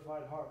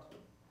purified heart,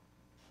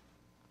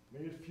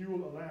 may it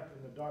fuel a lamp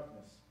in the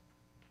darkness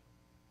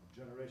of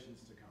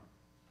generations to come.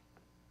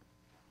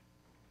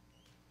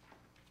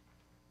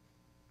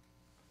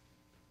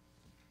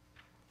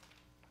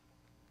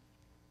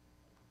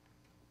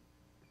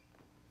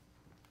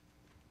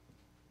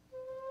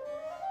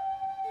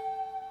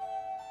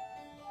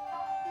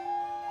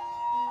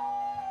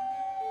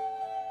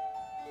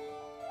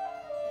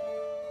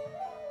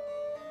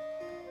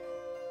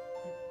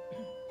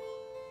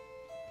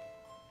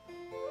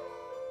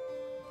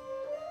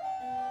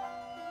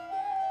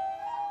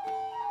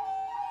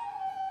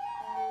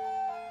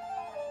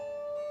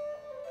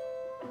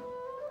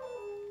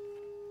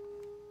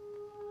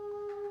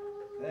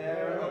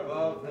 There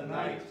above the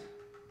night,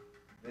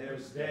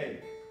 there's day,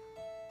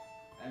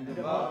 and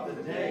above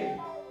the day,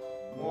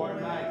 more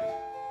night.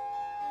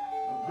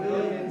 A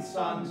billion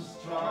suns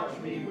charge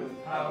me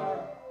with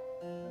power,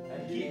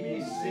 and keep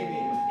me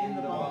singing in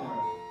the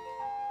bunker.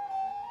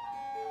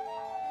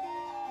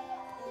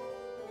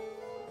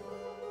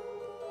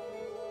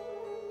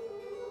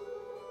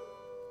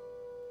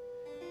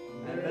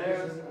 And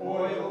there's an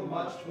oil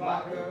much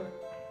blacker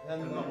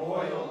than the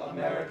oil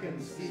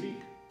Americans seek.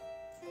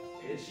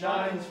 It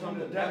shines from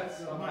the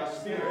depths of my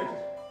spirit,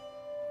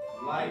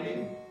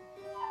 lighting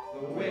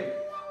the wick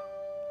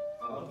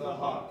of the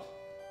heart.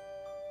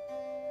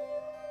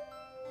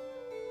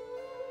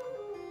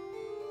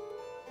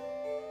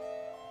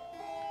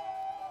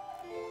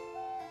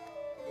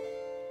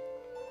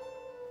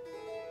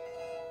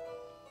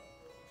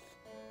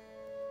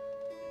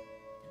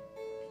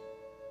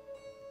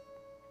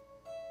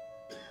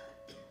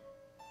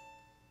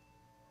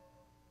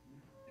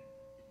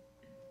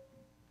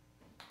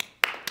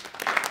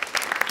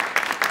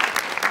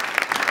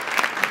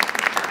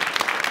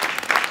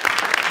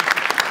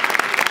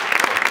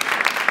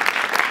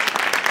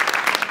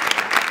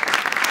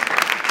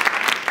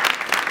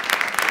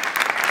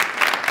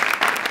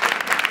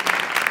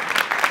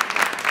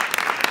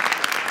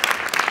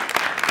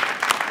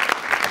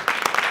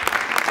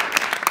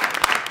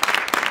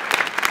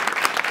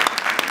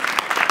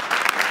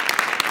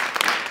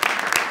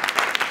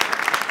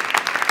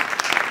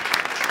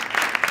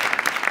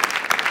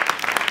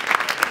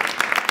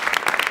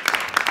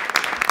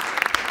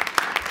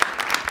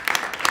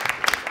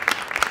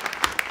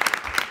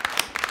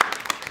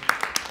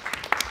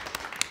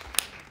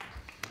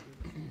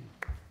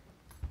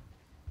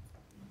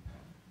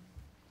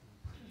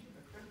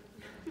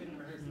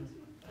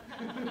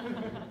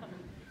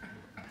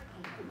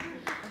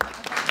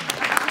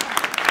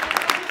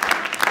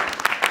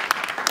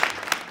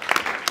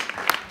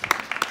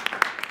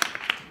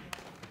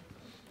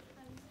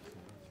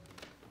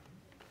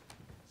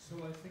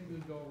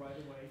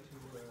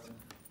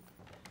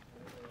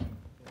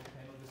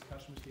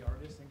 discussion with the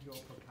artists. Thank you all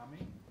for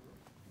coming.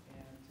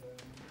 And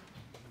if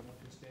you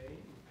want to stay,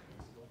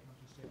 it's welcome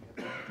to stay.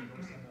 We have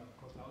meetings, and of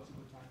course now is a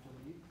good time to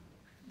leave.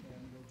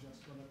 And we're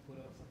just going to put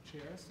up some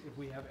chairs if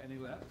we have any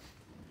left.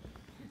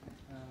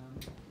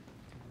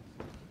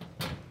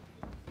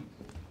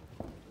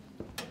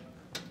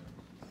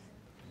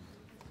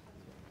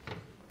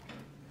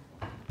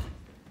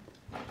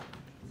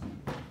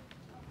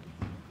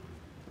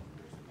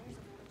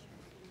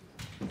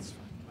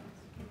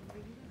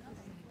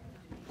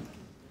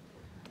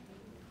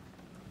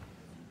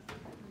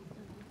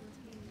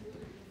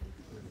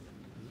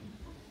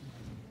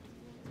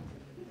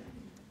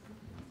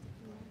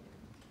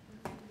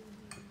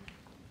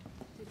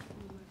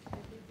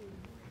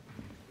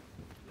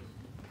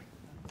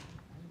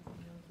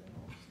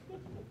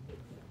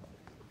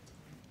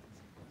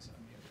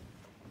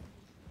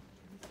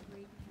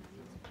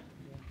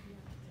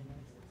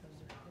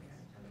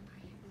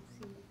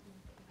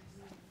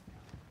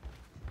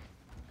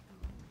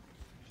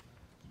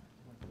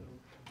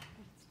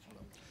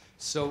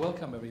 So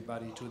welcome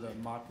everybody to the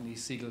Martini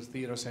Segal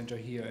Theatre Center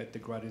here at the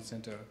Graduate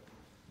Center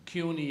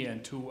CUNY,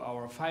 and to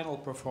our final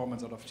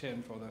performance out of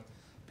 10 for the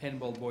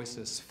Penbold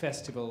Voices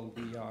Festival.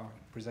 We are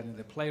presenting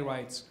the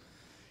playwrights,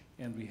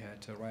 and we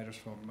had writers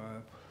from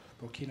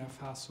Burkina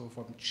Faso,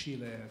 from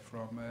Chile,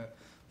 from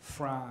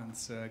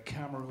France,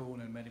 Cameroon,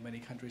 and many, many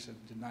countries. And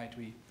tonight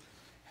we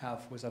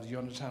have with us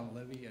Yonatan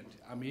Levy and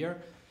Amir.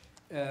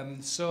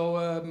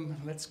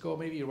 Let's go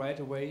maybe right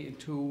away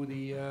into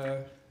the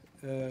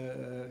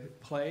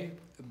play.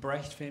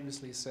 Brecht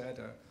famously said,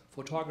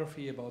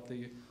 photography about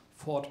the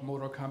Ford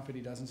Motor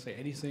Company doesn't say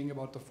anything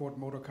about the Ford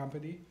Motor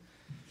Company.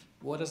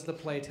 What does the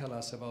play tell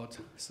us about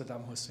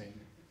Saddam Hussein?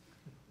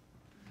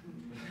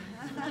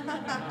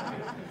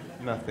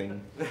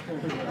 Nothing.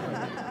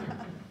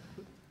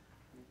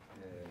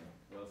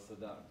 Well,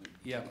 Saddam.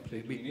 Yeah,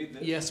 please. Do we need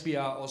this? Yes, we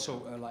are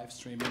also live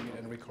streaming it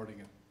and recording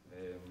it.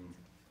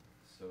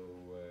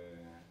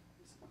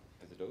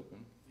 Is it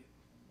open?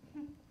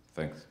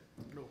 Thanks.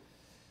 No.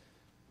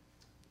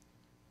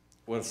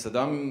 Well,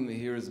 Saddam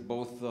here is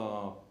both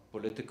a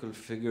political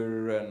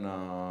figure and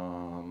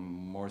a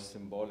more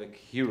symbolic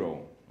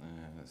hero.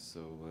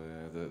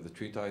 The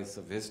treatise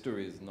of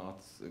history is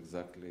not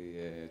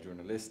exactly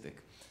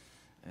journalistic.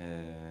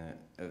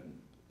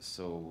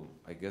 So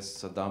I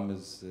guess Saddam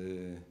is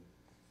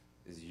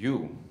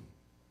you,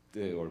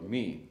 or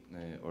me,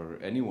 or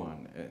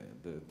anyone,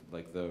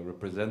 like the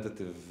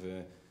representative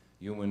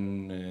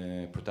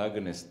human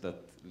protagonist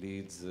that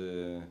leads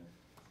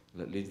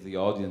the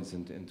audience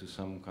into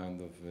some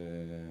kind of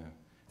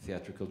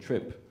theatrical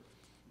trip.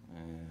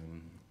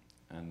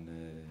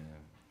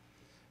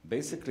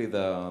 Basically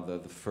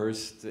the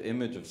first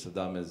image of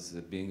Saddam is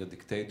being a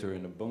dictator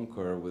in a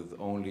bunker with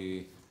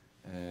only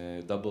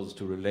doubles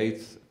to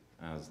relate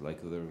as, like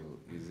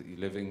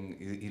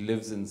he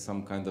lives in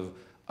some kind of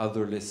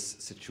otherless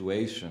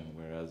situation,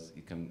 whereas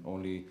he can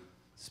only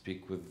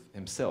speak with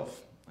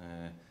himself.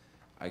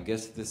 I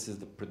guess this is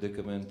the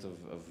predicament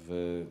of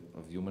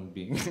human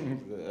beings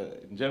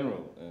in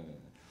general,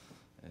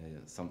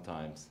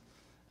 sometimes,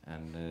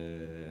 and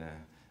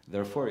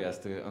therefore he has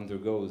to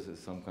undergo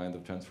some kind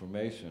of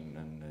transformation,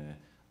 and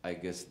I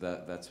guess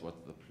that's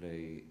what the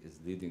play is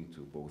leading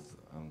to, both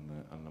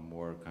on a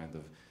more kind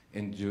of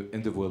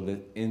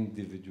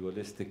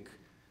individualistic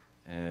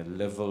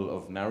level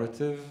of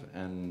narrative,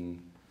 and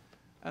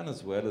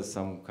as well as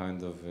some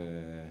kind of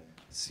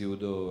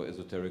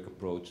pseudo-esoteric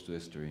approach to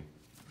history.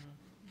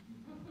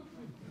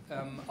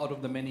 Out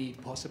of the many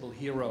possible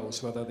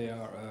heroes, whether they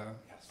are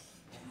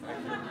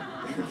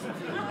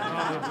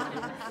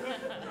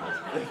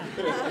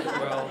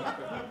well,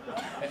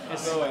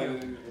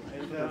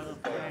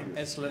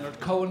 as Leonard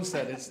Cohen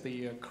said, it's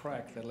the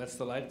crack that lets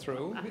the light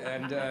through.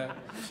 And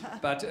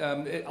but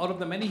out of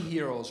the many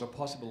heroes or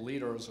possible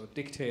leaders or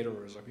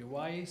dictators,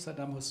 why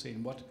Saddam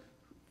Hussein?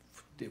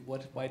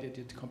 Why did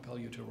it compel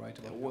you to write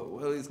about him?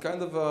 Well, he's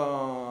kind of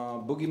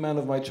a boogeyman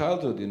of my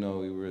childhood. You know,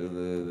 we were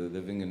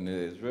living in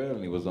Israel,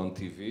 and he was on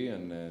TV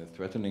and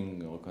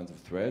threatening all kinds of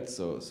threats.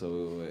 So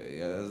he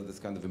has this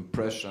kind of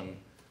impression,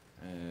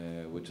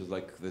 which is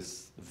like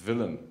this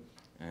villain.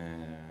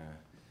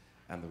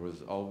 And there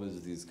was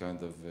always these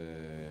kind of,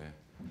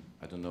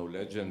 I don't know,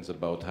 legends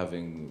about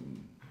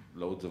having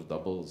loads of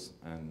doubles,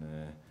 and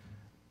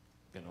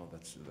you know,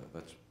 that's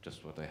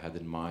just what I had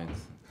in mind.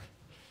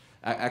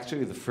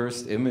 Actually, the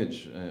first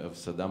image of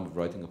Saddam, of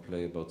writing a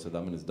play about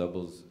Saddam and his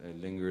doubles,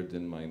 lingered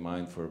in my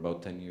mind for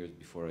about 10 years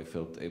before I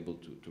felt able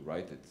to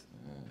write it.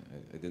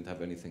 I didn't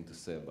have anything to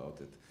say about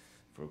it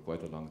for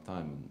quite a long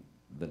time,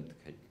 and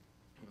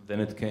then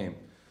it came.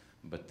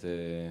 But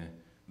the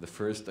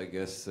first, I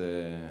guess,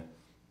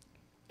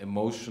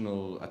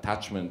 emotional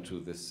attachment to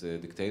this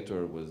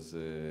dictator was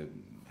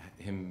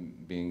him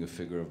being a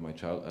figure of my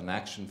an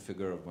action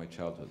figure of my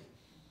childhood.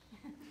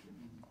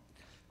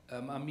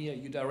 Amir,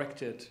 you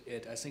directed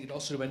it. I think it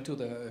also went to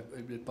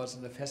it was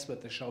in the festival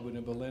at the Schaubühne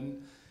in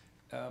Berlin.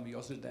 You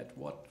also did that.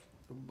 What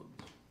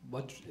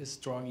is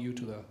drawing you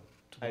to the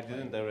the I play?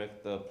 didn't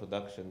direct the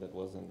production that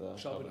was in the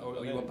Shall we- Shop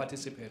oh, you were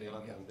participating,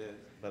 Yonatan yeah. did,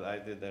 but I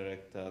did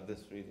direct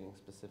this reading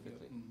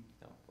specifically. Yeah, mm.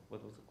 Yeah.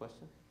 What was the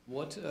question?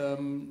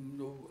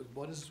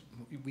 What is,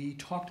 we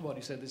talked about,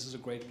 you said this is a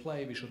great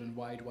play, we should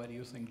invite. Why do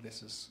you think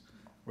this is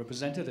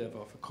representative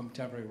of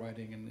contemporary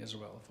writing in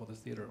Israel for the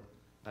theater?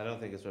 I don't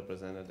think it's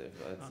representative.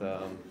 It's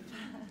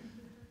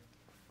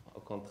au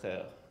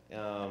contraire.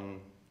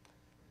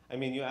 I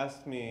mean, you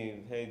asked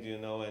me, hey, do you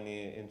know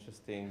any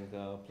interesting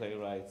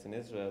playwrights in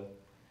Israel?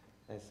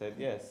 I said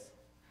yes.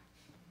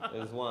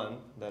 There's one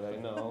that I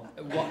know.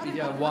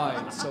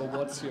 Why? So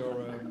what's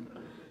your...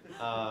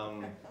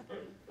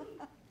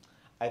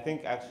 I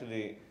think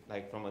actually,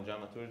 like from a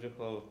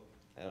dramaturgical,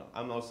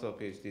 I'm also a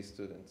PhD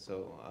student,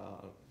 so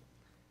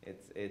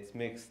it's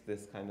mixed,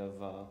 this kind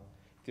of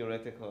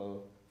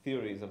theoretical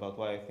theories about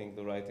why I think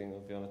the writing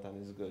of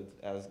Yonatan is good,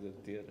 as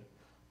good theater.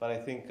 But I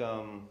think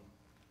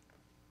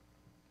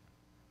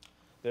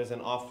there's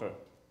an offer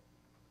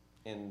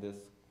in this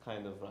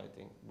kind of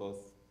writing,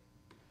 both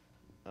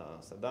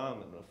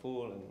Saddam and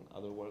Raful and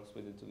other works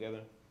we did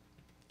together.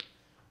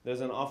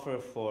 There's an offer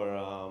for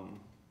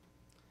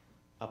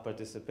a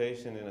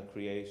participation in a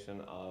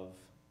creation of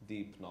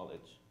deep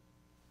knowledge.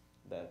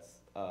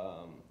 That's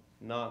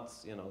not,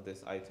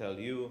 this I tell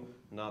you,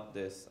 not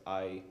this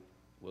I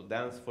will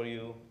dance for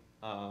you,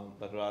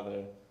 but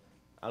rather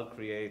I'll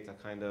create a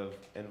kind of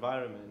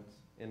environment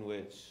in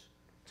which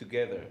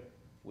together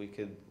we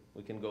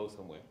can go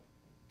somewhere.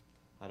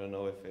 I don't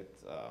know if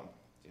it,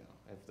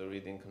 if the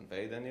reading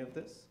conveyed any of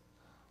this.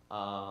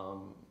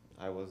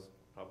 I was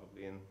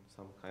probably in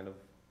some kind of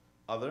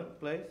other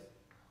place,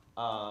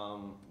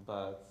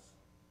 but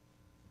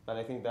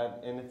I think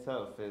that in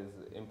itself is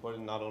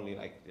important. Not only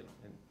like in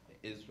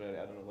Israel,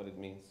 I don't know what it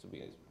means to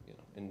be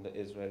in the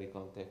Israeli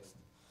context,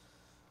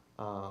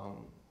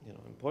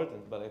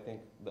 important. But I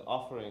think the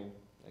offering,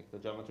 like the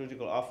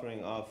dramaturgical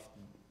offering of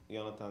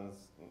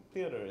Yonatan's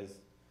theater is,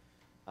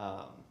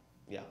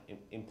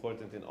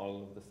 important in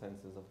all of the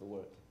senses of the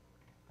word.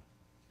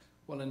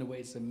 Well, in a way,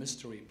 it's a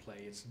mystery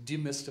play. It's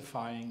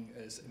demystifying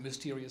a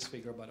mysterious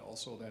figure, but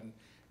also then,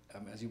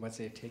 as you might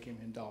say, taking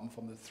him down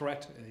from the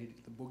threat,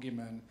 the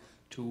boogeyman,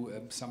 to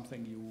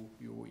something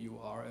you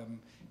are,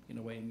 in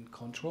a way, in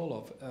control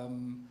of.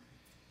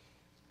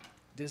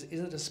 Is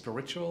it a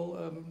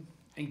spiritual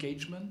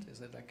engagement?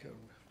 Is it like a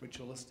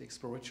ritualistic,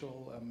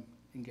 spiritual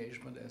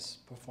engagement as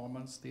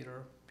performance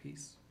theater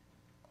piece?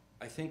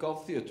 I think all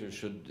theater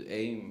should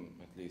aim,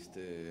 at least,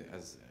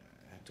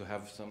 to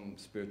have some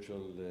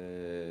spiritual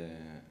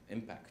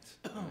impact.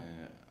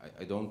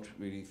 I don't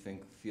really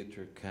think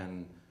theater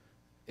can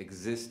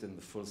exist in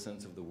the full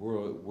sense of the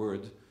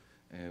word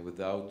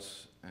without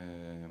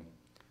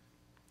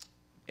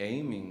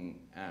aiming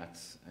at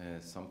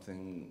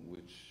something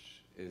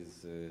which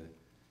is,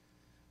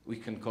 we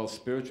can call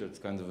spiritual. It's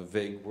kind of a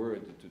vague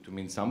word to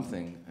mean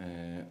something,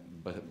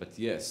 but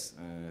yes,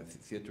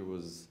 theater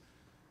was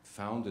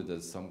founded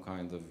as some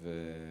kind of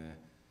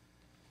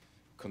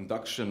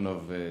conduction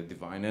of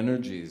divine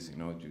energies.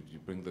 You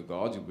bring the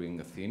gods, you bring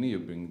Athena, you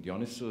bring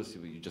Dionysus,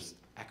 you just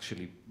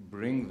actually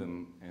bring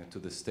them to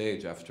the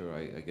stage after,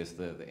 I guess,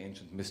 the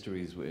ancient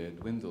mysteries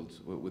dwindled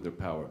with their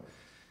power.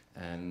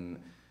 And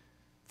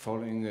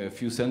following a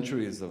few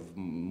centuries of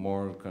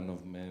more kind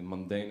of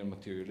mundane and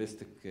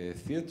materialistic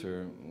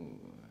theater,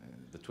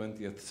 the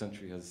 20th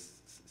century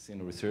has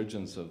seen a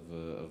resurgence of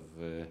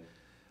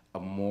a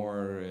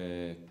more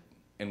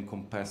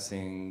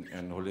encompassing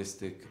and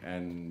holistic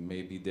and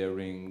maybe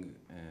daring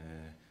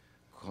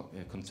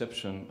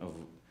conception of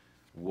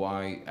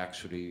why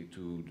actually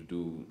to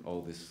do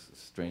all this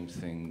strange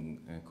thing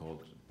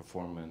called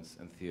performance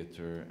and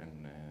theater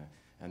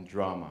and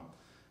drama.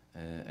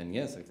 And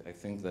yes, I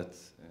think that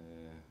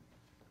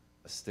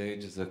a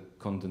stage is a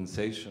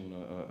condensation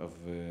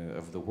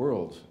of the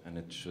world, and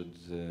it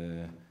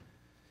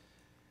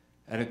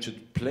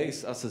should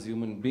place us as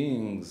human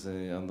beings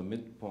on the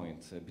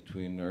midpoint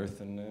between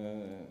Earth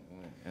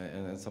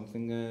and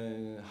something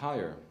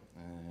higher,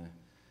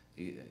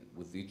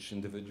 with each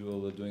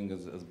individual doing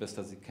as best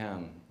as he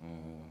can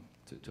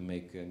to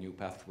make new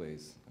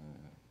pathways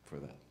for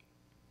that.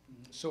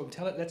 So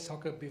let's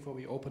talk before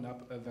we open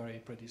up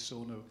very pretty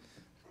soon.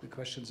 The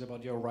questions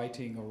about your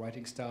writing or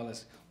writing style,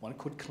 is one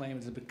could claim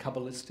it's a bit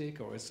Kabbalistic,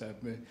 or is there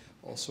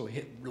also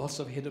lots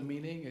of hidden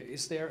meaning?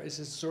 Is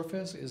it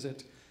surface? Is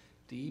it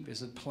deep?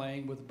 Is it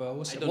playing with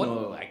bows? I don't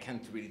know. I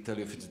can't really tell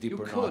you if it's deep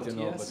or not.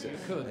 Yes, but you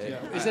could.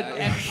 Yeah. Is it?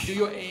 Do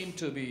you aim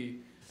to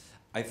be?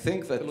 I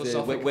think that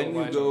when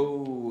you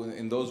go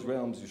in those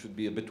realms, you should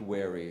be a bit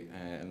wary,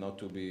 and not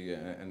to be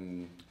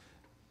and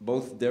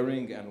both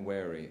daring and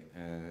wary,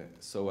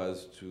 so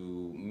as to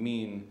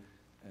mean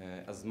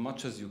as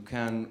much as you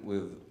can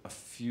with a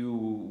few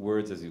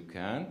words as you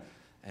can,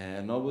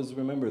 and always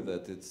remember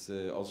that it's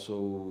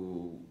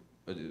also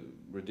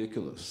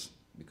ridiculous,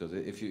 because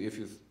if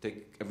you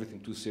take everything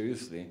too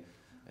seriously,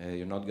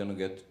 you're not going to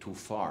get too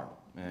far.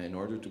 In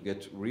order to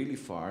get really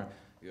far,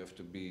 you have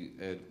to be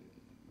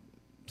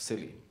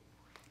silly,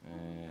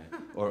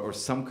 or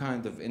some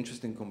kind of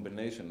interesting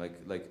combination.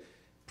 Like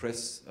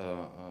press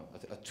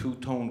a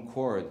two-tone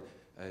chord,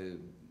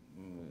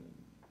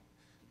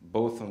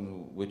 both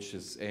on which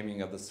is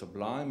aiming at the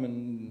sublime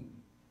and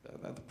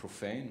at the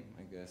profane,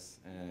 I guess.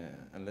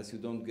 Unless you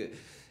don't get,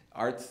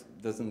 art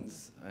doesn't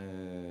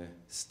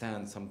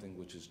stand something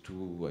which is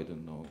too, I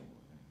don't know,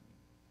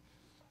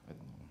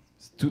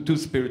 too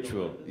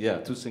spiritual, yeah,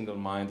 too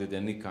single-minded,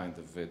 any kind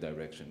of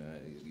direction.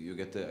 You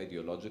get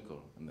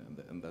ideological,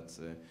 and that's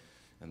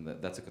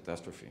a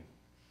catastrophe.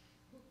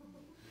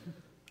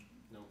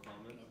 No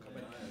comment.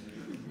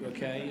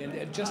 Okay,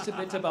 and just a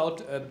bit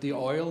about the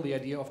oil. The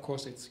idea, of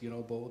course, it's, you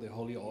know, the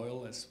holy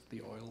oil as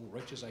the oil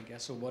riches, I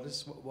guess. So what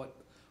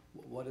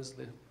is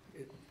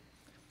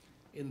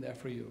in there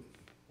for you?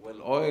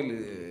 Well, oil,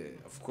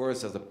 of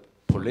course, as a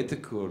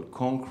political,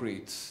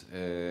 concrete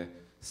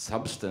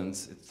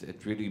substance,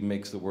 it really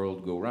makes the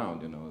world go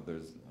round. You know,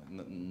 there's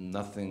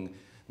nothing,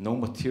 no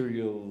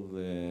material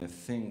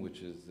thing which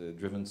is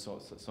driven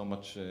so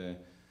much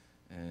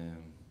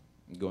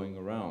going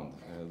around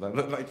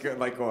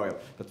like oil.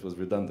 That was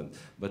redundant.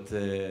 But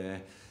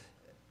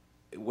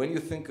when you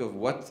think of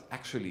what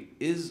actually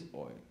is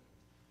oil,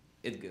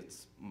 it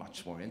gets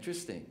much more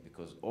interesting,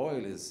 because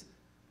oil is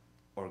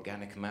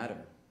organic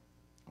matter.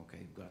 Okay,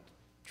 you've got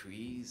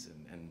trees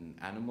and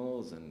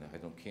animals and, I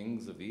don't know,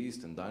 kings of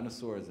East and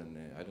dinosaurs and,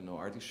 I don't know,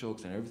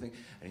 artichokes and everything,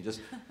 and you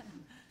just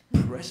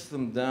press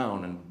them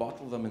down and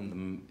bottle them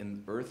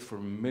in the earth for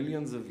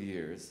millions of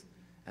years,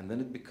 and then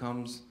it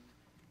becomes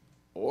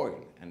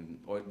oil, and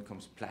oil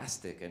becomes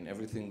plastic, and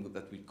everything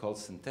that we call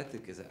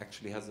synthetic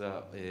actually has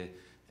a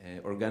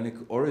organic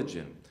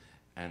origin,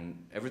 and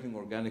everything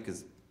organic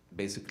is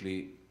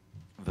basically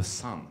the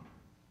sun,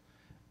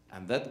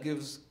 and that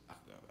gives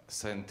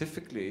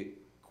scientifically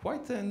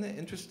quite an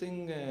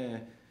interesting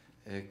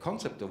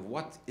concept of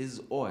what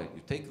is oil.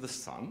 You take the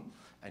sun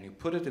and you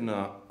put it in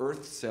an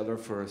earth cellar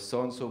for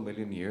so and so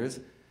million years,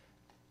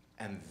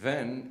 and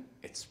then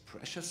it's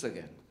precious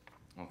again,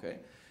 okay?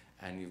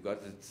 And you've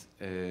got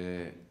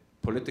it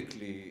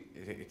politically,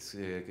 it's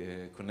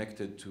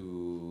connected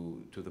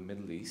to the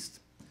Middle East,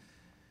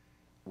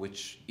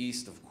 which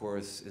East, of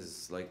course,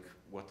 is like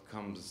what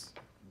comes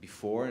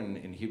before, and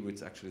in Hebrew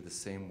it's actually the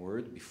same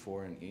word,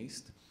 before and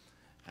East,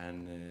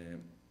 and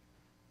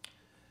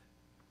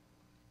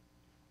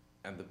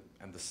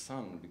the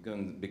sun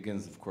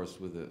begins, of course,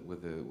 with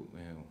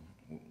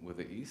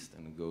the East,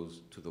 and it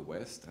goes to the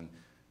West, and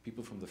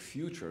people from the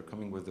future are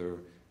coming with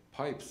their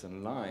pipes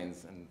and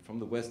lines and from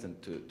the West,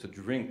 and to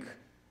drink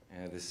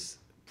this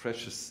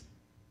precious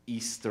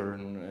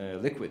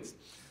Eastern liquids.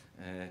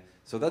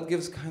 So that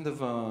gives kind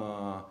of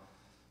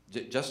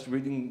just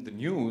reading the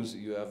news,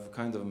 you have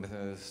kind of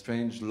a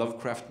strange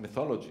Lovecraft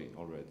mythology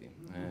already,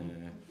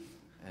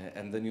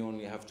 and then you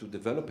only have to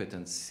develop it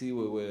and see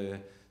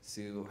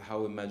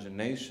how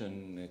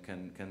imagination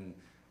can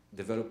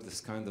develop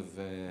this kind of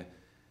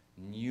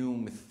new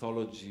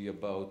mythology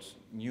about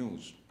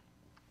news.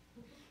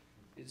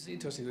 It's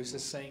interesting. There's a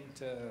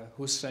Saint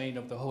Hussein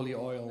of the holy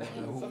oil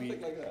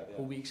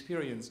who we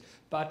experience.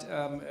 But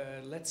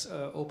let's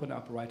open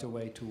up right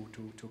away to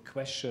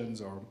questions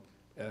or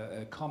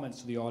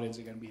comments to the audience.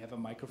 Again, we have a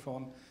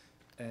microphone,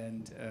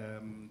 and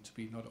to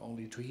be not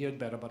only to hear it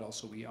better, but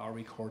also we are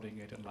recording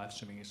it and live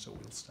streaming it. So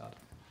we'll start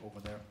over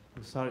there.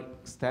 I'm sorry,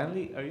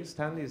 Stanley. Are you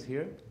Stanley is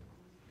here?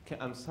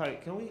 I'm sorry.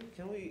 Can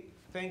we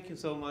thank you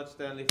so much,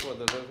 Stanley, for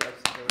the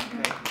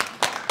thank you.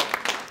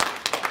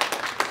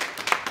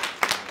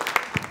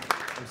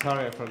 I'm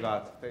sorry, I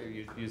forgot.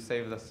 You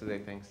saved us today.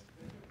 Thanks.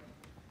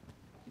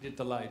 You did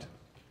the light.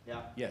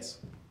 Yeah. Yes,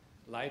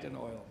 light and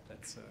oil.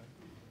 That's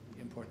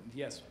important.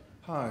 Yes.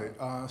 Hi.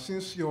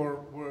 Since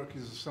your work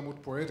is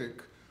somewhat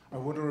poetic, I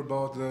wonder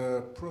about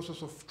the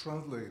process of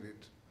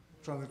translate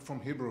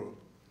from Hebrew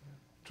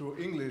to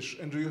English,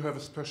 and do you have a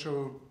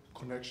special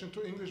connection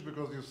to English,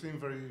 because you seem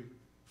very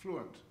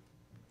fluent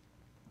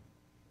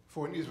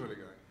for an Israeli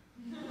guy?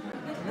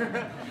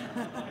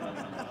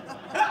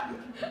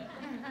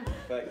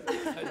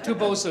 To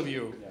both of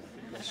you.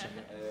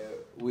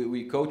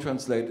 We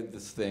co-translated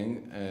this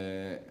thing,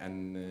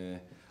 and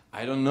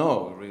I don't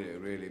know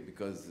really,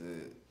 because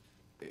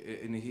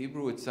in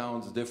Hebrew it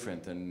sounds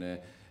different, and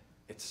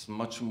it's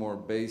much more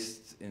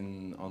based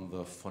on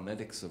the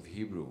phonetics of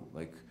Hebrew.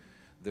 Like,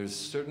 there's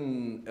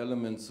certain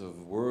elements of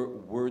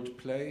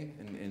wordplay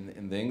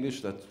in the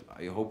English that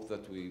I hope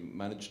that we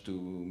manage to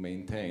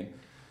maintain.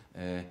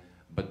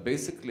 But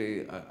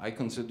basically, I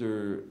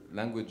consider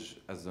language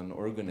as an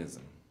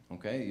organism.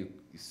 Okay,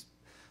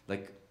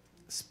 like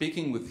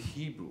speaking with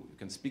Hebrew, you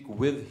can speak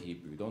with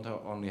Hebrew. You don't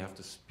only have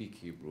to speak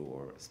Hebrew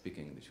or speak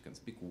English. You can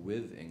speak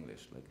with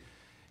English. Like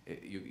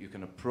you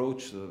can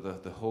approach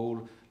the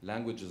whole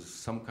language as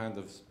some kind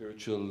of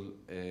spiritual,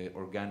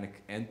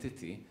 organic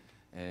entity,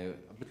 a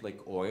bit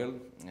like oil,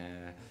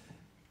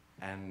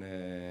 and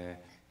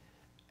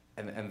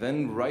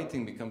then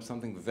writing becomes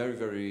something very,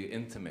 very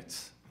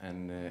intimate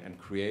and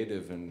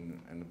creative and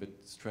a bit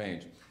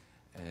strange.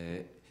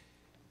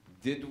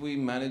 Did we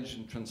manage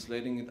in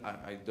translating it?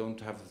 I don't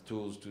have the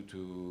tools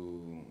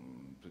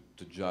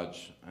to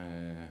judge.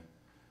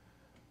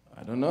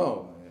 I don't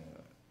know.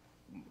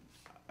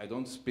 I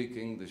don't speak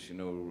English, you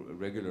know,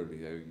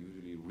 regularly. I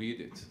usually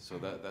read it, so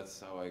that's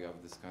how I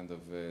have this kind of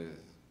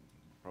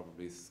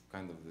probably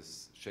kind of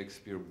this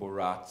Shakespeare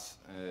Borat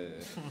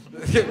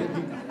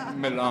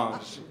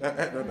melange.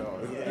 I don't know.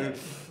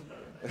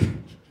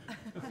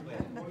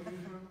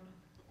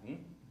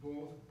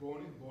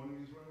 Born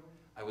in Israel?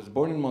 I was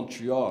born in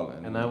Montreal,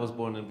 and I was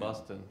born in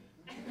Boston.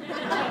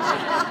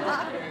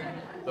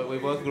 But we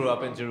both grew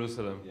up in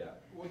Jerusalem. Yeah.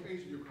 What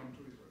age did you come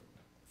to Israel?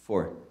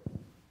 4.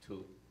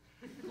 2.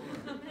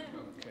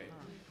 Okay.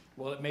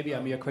 Well, maybe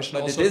Amir, question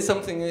But also. it is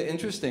something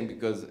interesting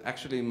because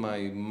actually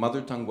my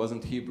mother tongue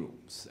wasn't Hebrew,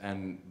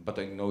 but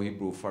I know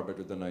Hebrew far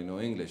better than I know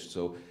English.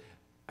 So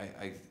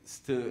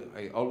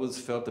I always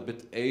felt a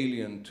bit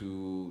alien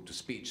to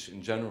speech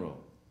in general.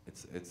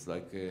 It's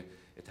like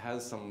it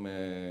has some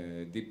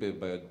deep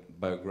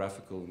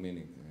biographical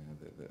meaning.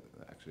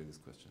 Actually, this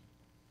question.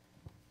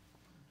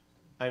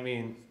 I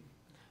mean,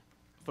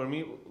 for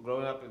me,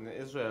 growing up in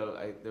Israel,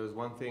 there was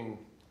one thing,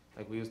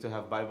 like we used to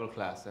have Bible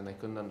class and I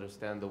couldn't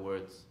understand the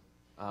words.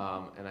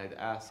 And I'd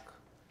ask,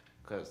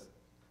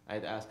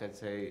 I'd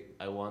say,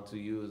 I want to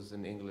use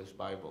an English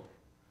Bible.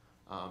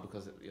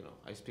 Because, you know,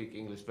 I speak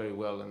English very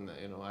well and,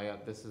 you know,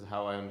 this is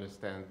how I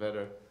understand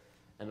better.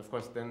 And of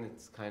course, then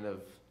it's kind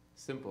of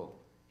simple.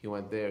 He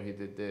went there, he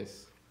did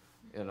this,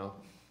 you know.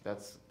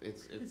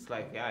 It's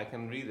like, yeah, I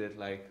can read it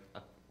like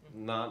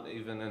not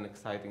even an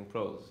exciting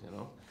prose, you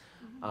know.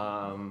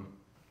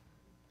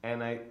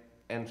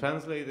 And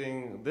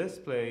translating this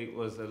play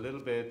was a little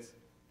bit,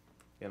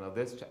 you know,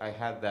 I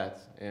had that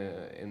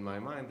in my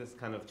mind, this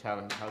kind of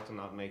challenge, how to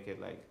not make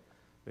it like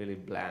really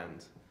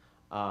bland.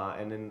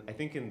 And then I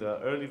think in the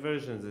early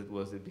versions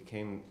it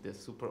became this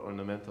super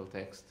ornamental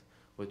text,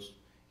 which,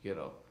 you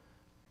know,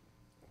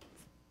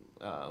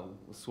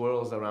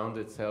 swirls around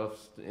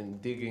itself in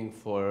digging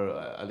for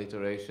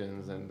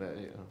alliterations, and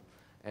you know,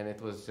 and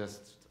it was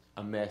just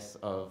a mess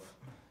of,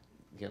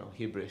 you know,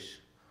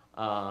 Hebrish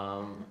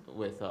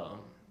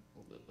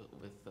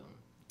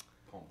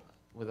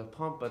with a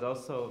pomp, but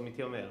also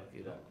mityomer,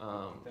 you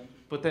know,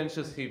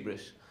 pretentious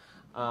Hebrish.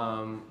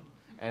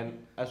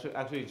 And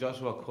actually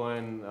Joshua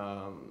Cohen,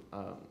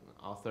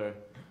 author,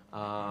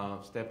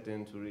 stepped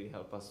in to really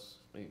help us.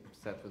 He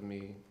sat with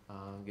me,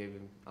 gave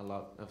him a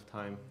lot of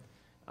time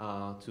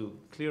to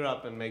clear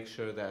up and make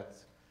sure that,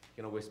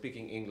 you know, we're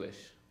speaking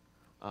English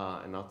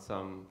and not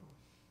some,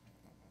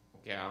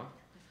 yeah.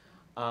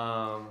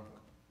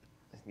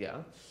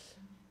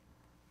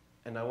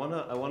 And I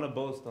wanna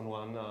boast on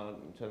one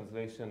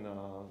translation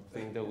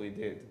thing that we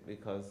did,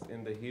 because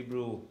in the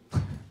Hebrew, I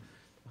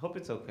hope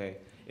it's okay.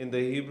 In the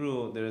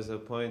Hebrew, there is a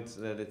point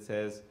that it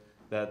says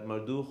that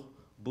Marduk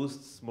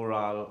boosts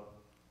morale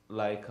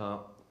like a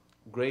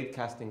great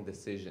casting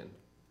decision,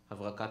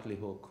 havrakat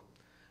lihuk.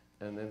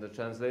 And in the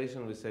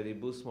translation, we said he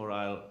boosts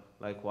morale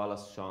like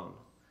Wallace Shawn.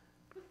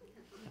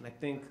 And I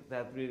think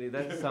that really,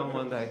 that's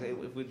someone that,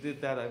 if we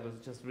did that, I was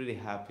just really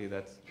happy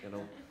that, you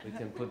know, we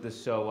can put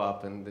this show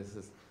up and this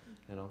is,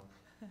 you know.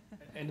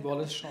 And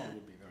Wallace Shawn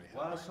would be very happy.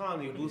 Wallace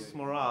Shawn, he boosts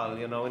morale,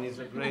 you know, and he's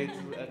a great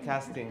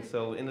casting.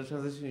 So in the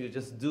transition, you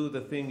just do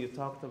the thing you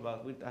talked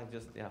about.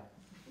 Yeah.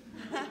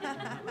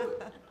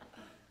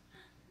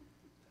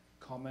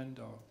 Comment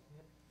or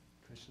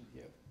question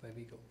here? Where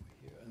we go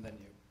here, and then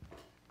you.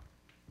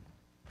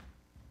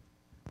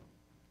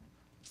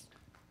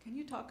 Can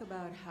you talk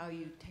about how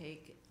you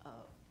take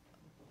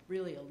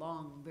really a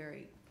long,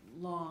 very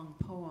long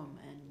poem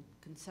and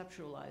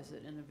conceptualize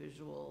it in a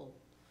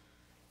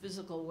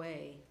physical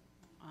way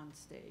on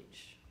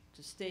stage,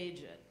 to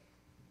stage it?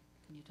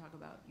 Can you talk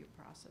about your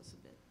process a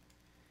bit?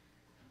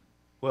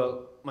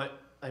 Well,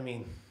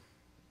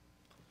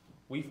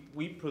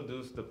 we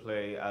produced the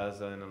play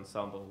as an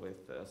ensemble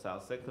with Sal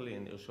Sekeli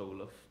and Ilsha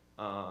Uluf.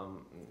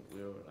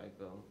 We were like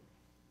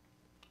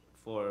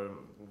 4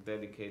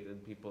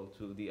 dedicated people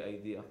to the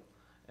idea.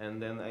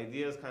 And then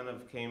ideas kind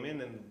of came in,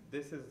 and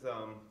this is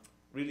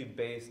really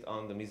based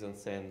on the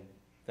mise-en-scène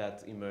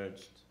that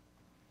emerged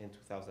in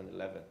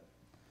 2011.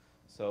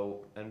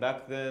 So, and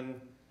back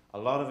then, a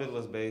lot of it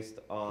was based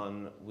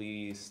on,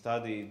 we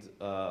studied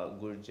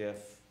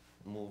Gurdjieff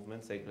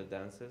movement, sacred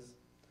dances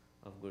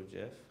of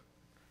Gurdjieff.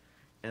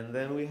 And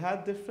then we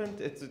had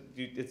different, it's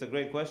a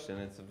great question,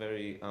 it's a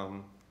very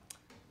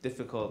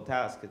difficult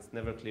task. It's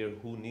never clear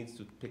who needs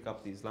to pick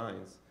up these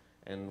lines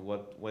and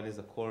when is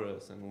a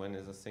chorus and when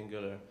is a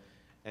singular.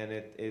 And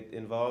it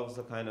involves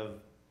a kind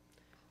of,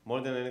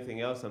 more than anything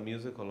else, a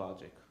musical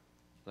logic.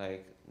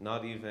 Like,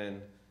 not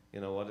even, you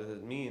know, what does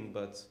it mean,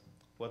 but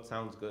what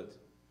sounds good,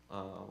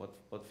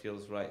 what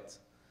feels right.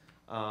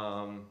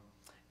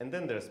 And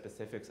then there are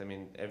specifics. I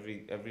mean,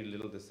 every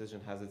little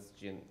decision has its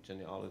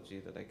genealogy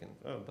that I can,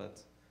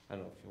 but I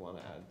don't know if you want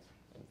to add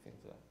anything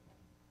to that.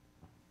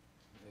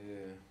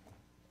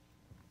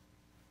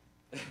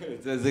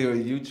 It's a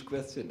huge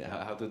question,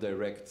 how to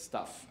direct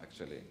stuff,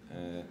 actually.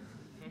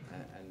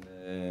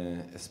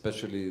 And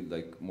especially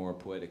like more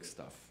poetic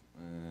stuff.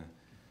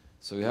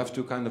 So you have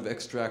to kind of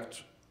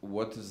extract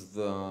what is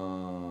the,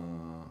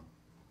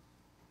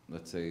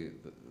 let's say,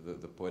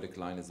 the poetic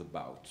line is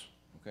about,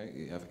 Okay,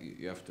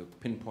 you have to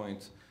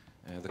pinpoint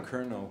the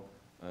kernel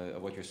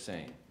of what you're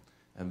saying,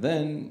 and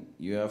then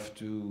you have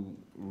to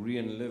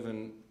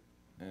re-enliven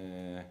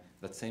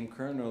that same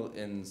kernel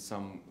in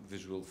some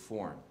visual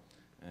form,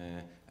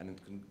 and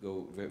it can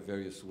go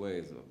various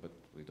ways, but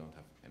we don't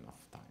have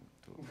enough time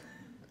to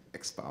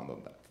expound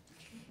on that.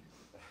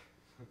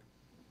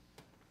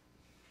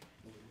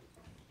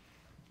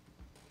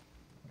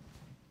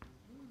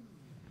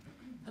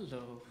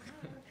 Hello.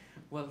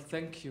 Well,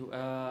 thank you.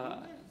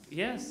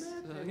 Yes,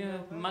 yeah,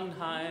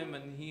 Mannheim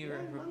and here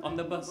on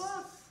the bus.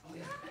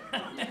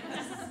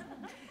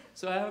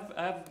 So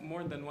I have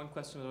more than one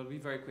question, but it'll be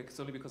very quick. It's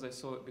only because I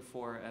saw it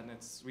before, and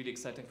it's really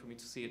exciting for me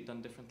to see it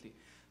done differently.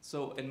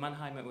 So in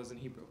Mannheim, it was in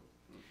Hebrew.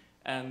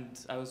 And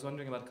I was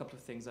wondering about a couple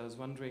of things. I was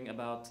wondering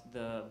about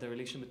the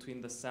relation between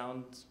the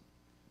sound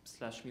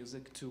 /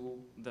 music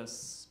to the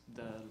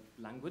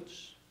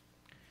language,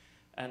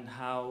 and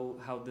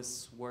how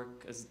this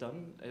work is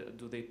done.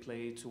 Do they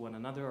play to one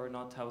another or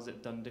not? How is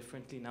it done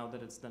differently now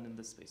that it's done in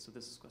this space? So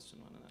this is question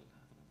one, and I'll have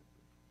another.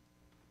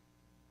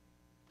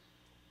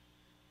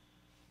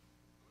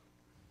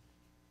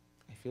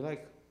 I feel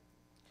like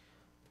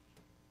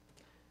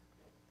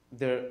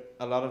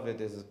a lot of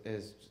it is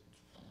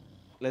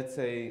let's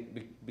say,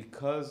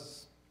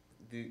 because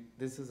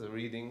this is a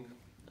reading,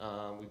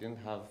 we didn't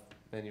have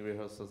many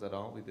rehearsals at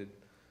all.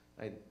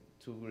 I had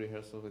 2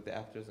 rehearsals with the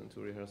actors and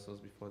 2 rehearsals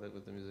before that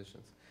with the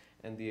musicians.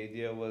 And the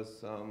idea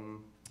was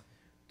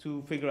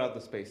to figure out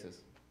the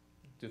spaces,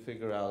 to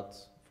figure out,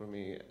 for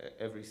me,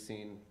 every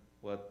scene,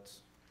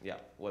 what's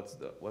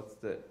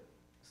the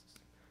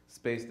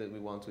space that we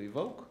want to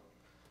evoke.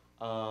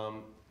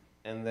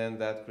 And then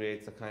that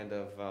creates a kind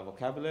of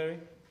vocabulary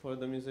for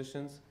the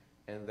musicians,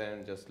 and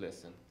then just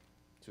listen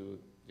to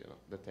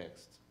the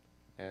text.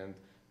 And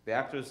the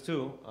actors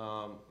too,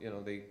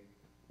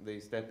 they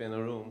step in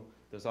a room,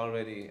 there's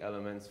already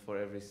elements for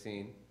every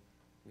scene,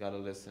 you gotta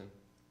listen.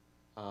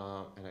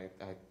 And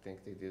I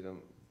think they did a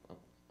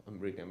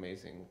really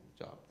amazing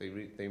job.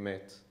 They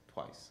met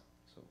twice,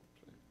 so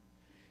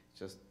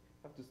just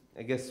have to,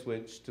 I guess,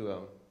 switch to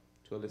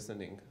a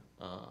listening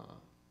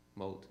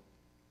mode.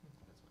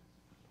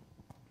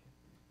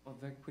 Well,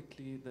 very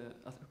quickly, the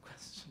other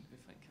question,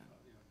 if I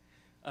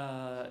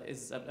can,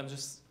 is I'm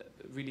just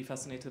really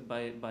fascinated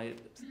by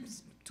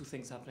 2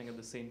 things happening at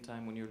the same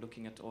time when you're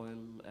looking at oil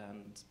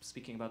and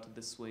speaking about it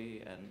this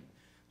way, and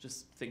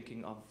just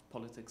thinking of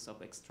politics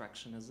of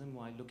extractionism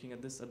while looking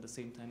at this at the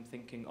same time,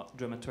 thinking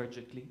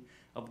dramaturgically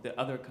of the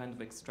other kind of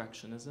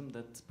extractionism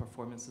that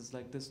performances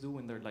like this do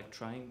when they're like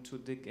trying to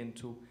dig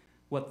into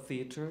what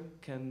theater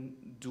can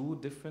do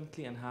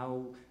differently and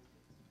how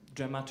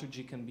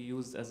dramaturgy can be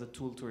used as a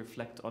tool to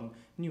reflect on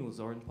news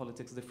or in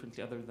politics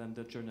differently other than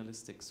the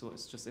journalistic. So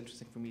it's just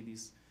interesting for me,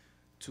 these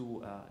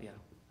 2,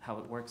 how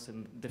it works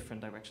in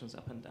different directions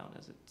up and down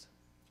as it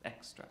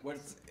extracts. Well,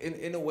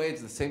 in a way,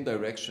 it's the same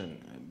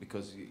direction,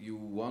 because you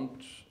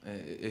want,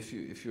 if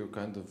you're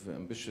kind of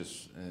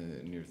ambitious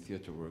in your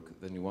theater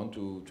work, then you want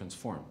to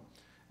transform.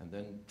 And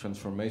then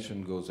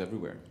transformation goes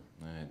everywhere.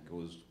 It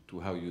goes to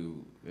how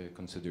you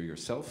consider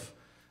yourself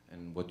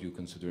and what you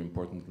consider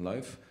important in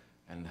life,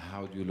 and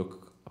how do you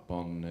look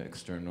upon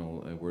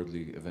external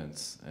worldly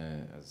events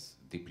as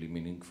deeply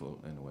meaningful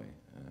in a way.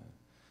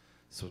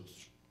 So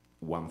it's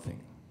one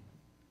thing.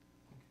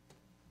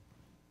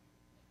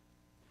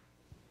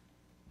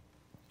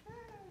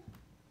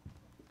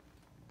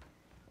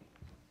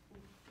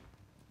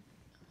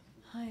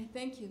 Hi,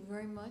 thank you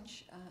very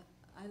much.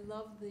 I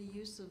love the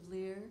use of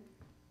Lear.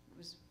 It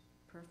was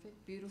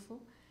perfect,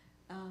 beautiful.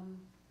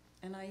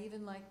 And I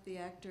even liked the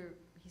actor,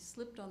 he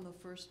slipped on the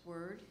first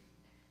word.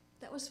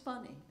 That was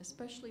funny,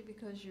 especially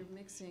because you're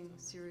mixing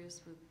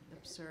serious with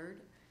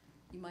absurd.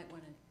 You might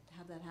want to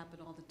have that happen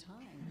all the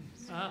time.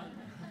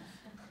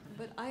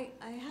 But I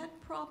had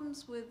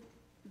problems with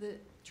the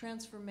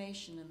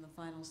transformation in the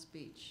final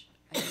speech.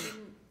 I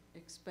didn't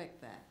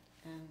expect that,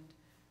 and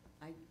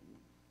I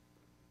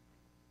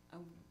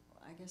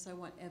guess I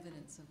want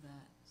evidence of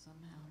that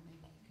somehow. Maybe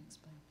you can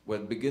explain. Well,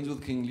 it begins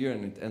with King Lear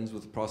and it ends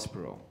with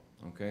Prospero.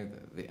 Okay,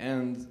 the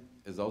end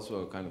is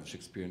also a kind of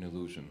Shakespearean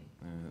illusion.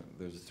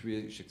 There's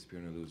 3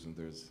 Shakespearean illusions.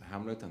 There's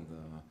Hamlet and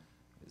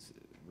his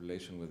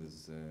relation with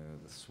his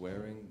the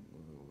swearing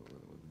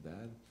with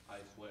dad. I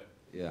swear.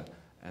 Yeah,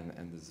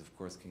 and there's of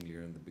course King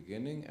Lear in the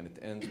beginning, and it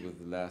ends with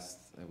the last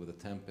with the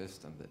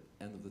Tempest, and the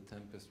end of the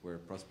Tempest where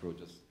Prospero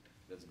just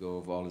lets go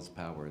of all his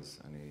powers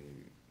and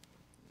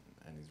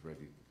he's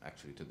ready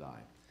actually to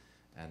die,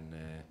 and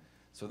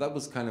so that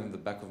was kind of in the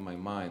back of my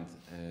mind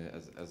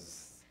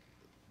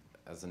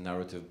as a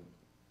narrative,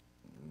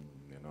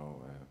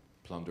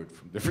 plundered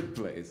from different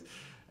plays,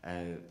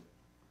 and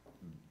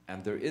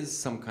there is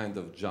some kind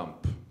of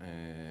jump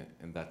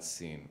in that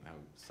scene. How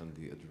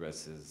suddenly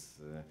addresses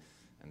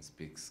and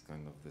speaks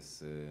kind of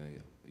this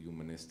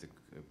humanistic,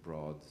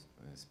 broad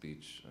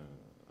speech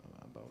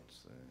about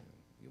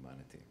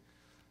humanity.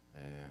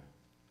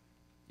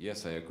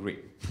 Yes, I agree.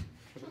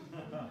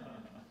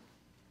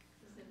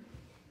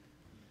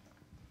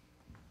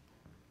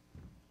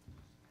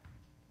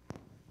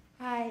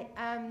 Hi,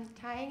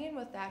 tying in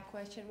with that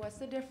question, what's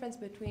the difference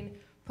between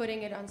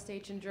putting it on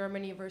stage in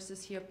Germany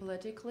versus here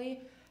politically?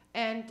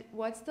 And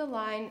what's the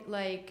line,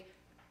 like,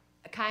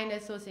 kind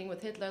of associating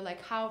with Hitler,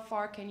 like how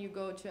far can you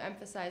go to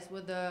emphasize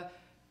with the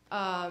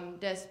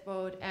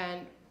despot,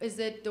 and is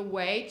it the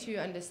way to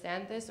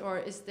understand this, or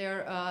is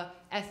there a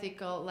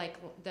ethical, like,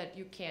 that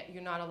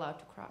you're not allowed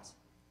to cross?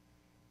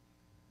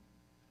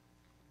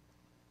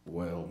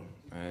 Well,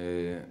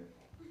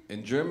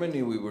 in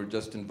Germany, we were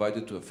just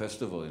invited to a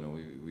festival. You know,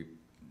 we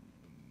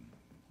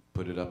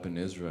put it up in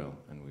Israel,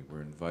 and we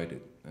were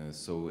invited.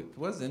 So it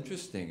was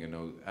interesting, you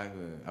know,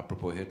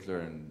 apropos Hitler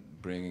and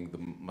bringing the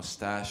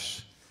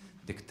mustache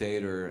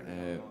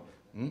dictator.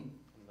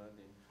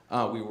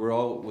 We were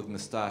all with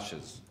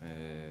mustaches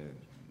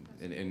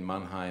in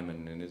Mannheim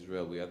and in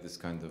Israel. We had this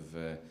kind of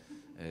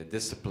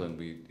discipline.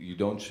 You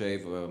don't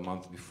shave a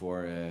month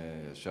before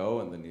a show,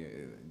 and then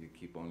you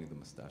keep only the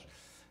mustache.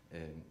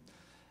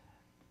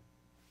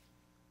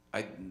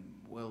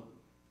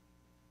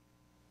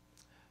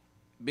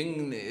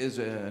 Being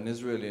an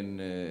Israeli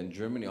in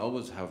Germany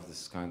always have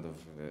this kind of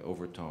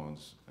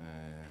overtones.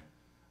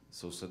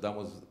 So Saddam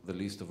was the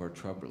least of our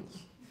troubles.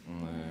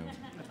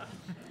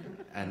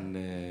 And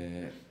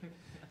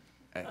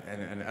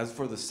as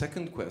for the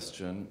second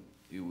question,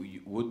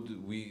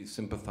 would we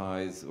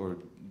sympathize or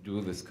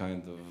do this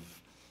kind of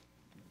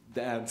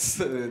dance,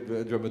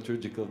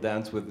 dramaturgical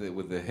dance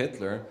with the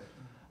Hitler?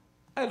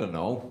 I don't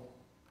know.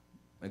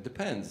 It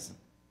depends.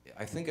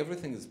 I think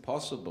everything is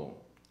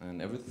possible, and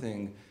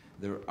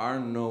there are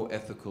no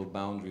ethical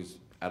boundaries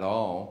at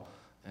all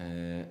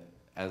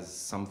as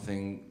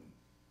something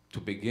to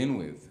begin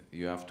with.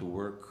 You have to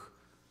work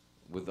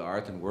with the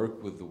art and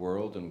work with the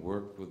world and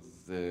work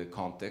with the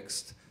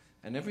context,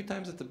 and every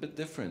time it's a bit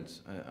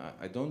different.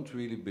 I don't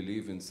really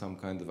believe in some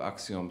kind of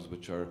axioms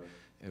which are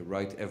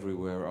right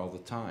everywhere all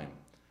the time.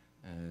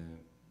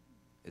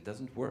 It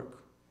doesn't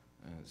work.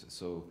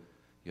 So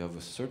you have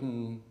a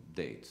certain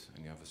date,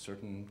 and you have a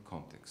certain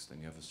context, and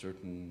you have a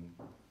certain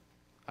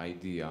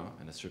idea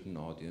and a certain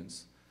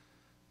audience,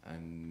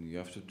 and you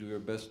have to do your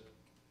best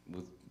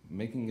with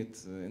making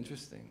it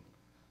interesting.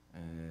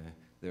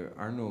 There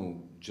are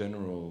no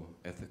general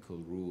ethical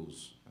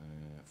rules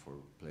for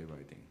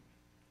playwriting.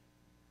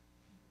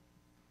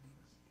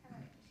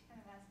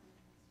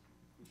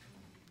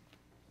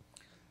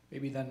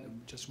 Maybe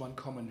then just one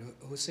comment.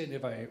 Hussein,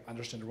 if I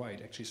understand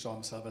right, actually saw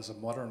himself as a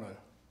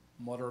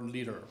modern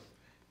leader.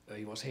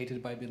 He was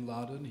hated by bin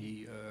Laden.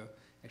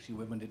 Actually,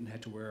 women didn't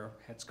have to wear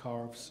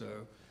headscarves.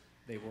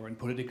 They were in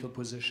political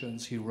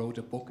positions. He wrote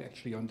a book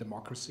actually on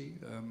democracy.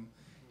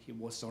 He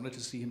was honored to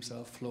see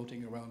himself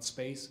floating around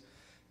space.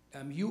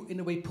 You, in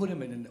a way, put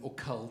him in an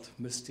occult,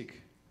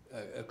 mystic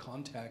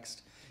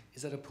context.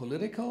 Is that a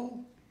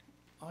political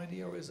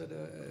idea, or is it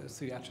a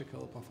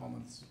theatrical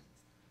performance?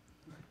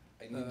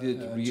 I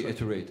needed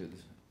reiterated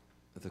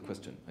the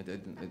question. I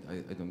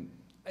don't.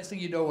 I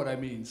think you know what I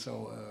mean.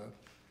 So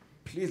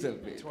please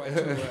help me. Try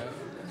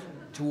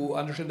to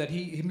understand that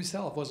he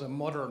himself was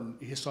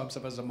he saw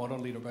himself as a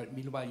modern leader, but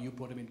meanwhile you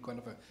put him in kind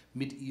of a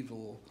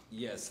medieval.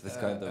 Yes, this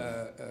kind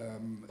of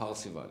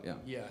Parsival, yeah.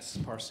 Yes,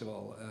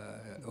 Parsival,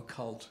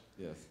 occult,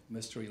 yes,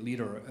 mystery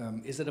leader.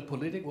 Is it a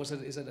political?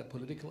 Is it a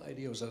political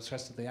idea, or is it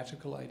just a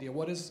theatrical idea?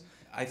 What is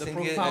the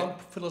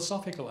profound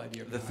philosophical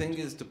idea? The thing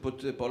is to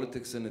put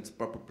politics in its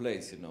proper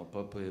place. You know,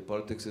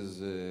 politics is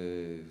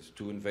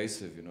too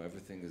invasive. You know,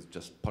 everything is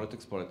just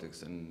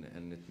politics, and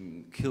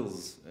it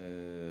kills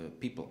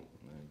people.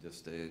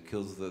 Just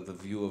kills the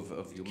view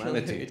of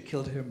humanity. It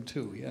killed him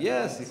too, yeah.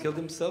 Yes, he killed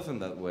himself in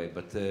that way,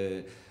 but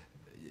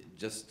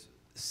just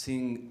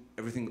seeing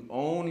everything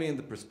only in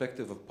the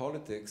perspective of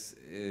politics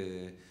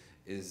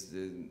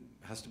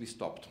has to be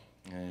stopped.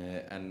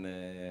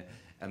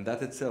 And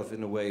that itself,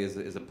 in a way,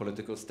 is a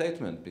political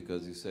statement,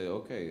 because you say,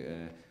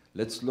 okay,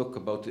 let's look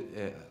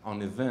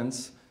on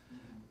events,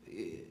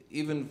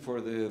 even for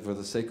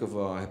the sake of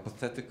a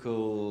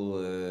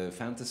hypothetical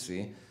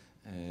fantasy,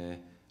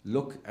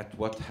 look at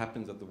what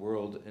happens at the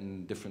world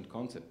in different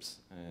concepts.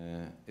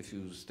 If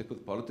you stick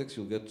with politics,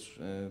 you'll get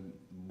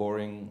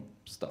boring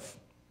stuff.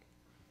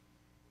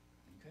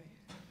 Okay.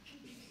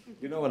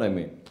 You know what I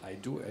mean? I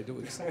do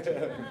exactly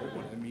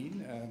what I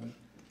mean.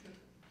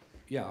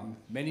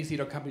 Many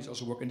theater companies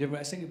also work in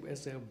different. I think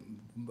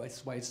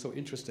that's why it's so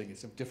interesting.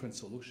 It's a different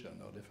solution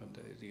or different.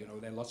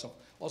 There are lots of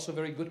also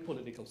very good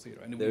political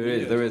theater. And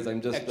there is.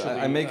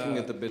 I'm making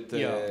it a bit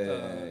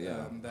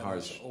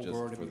harsh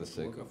just for the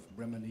sake of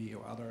Remini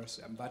or others.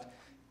 But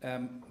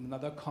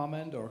another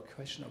comment or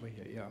question over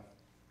here, yeah.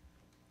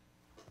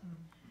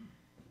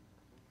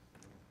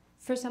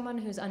 For someone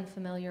who's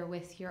unfamiliar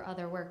with your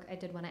other work, I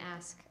did want to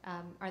ask,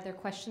 are there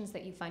questions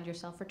that you find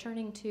yourself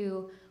returning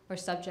to, or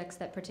subjects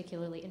that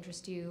particularly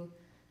interest you?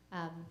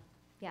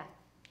 Yeah.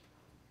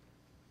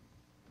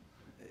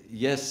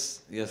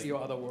 Yes.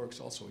 Your other works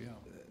also,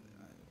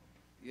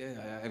 yeah.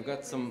 I've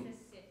got some. Where does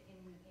this sit in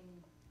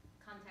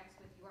context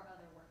with your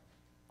other work?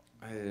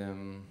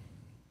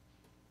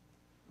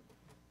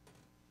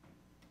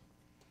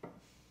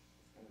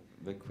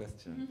 Big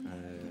question.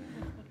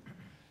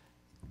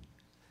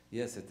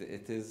 Yes,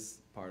 it is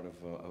part of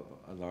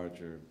a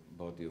larger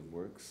body of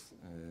works.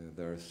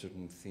 There are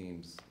certain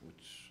themes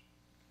which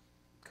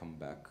come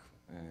back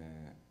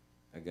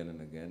again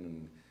and again,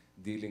 and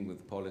dealing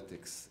with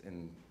politics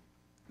in,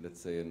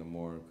 let's say, in a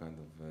more kind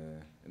of,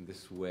 in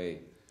this way,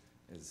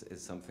 is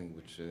something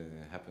which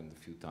happened a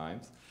few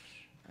times.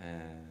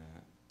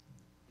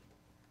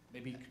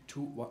 Maybe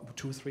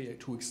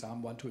two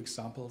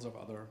examples of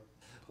other.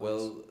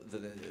 Well,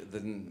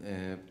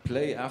 the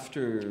play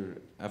after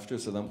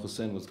Saddam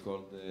Hussein was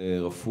called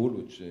Rafoul,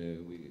 which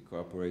we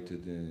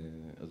cooperated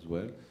as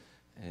well.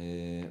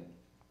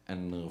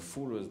 And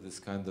Rafoul was this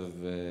kind of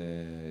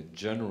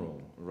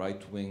general,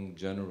 right-wing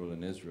general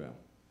in Israel,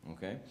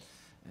 okay?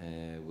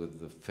 With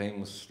the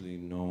famously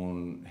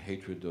known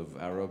hatred of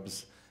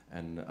Arabs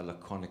and a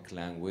laconic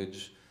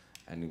language.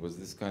 And he was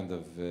this kind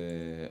of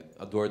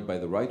adored by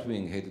the right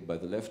wing, hated by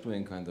the left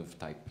wing kind of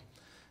type.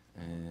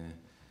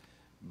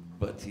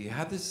 But he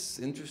had this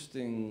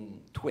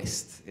interesting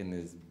twist in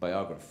his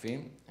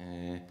biography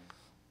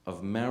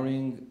of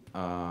marrying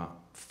a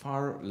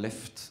far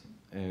left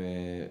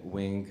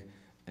wing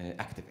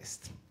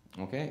activist.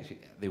 Okay,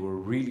 they were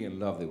really in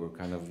love. They were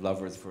kind of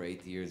lovers for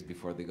 8 years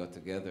before they got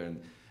together,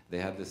 and they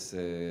had this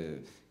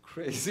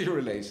crazy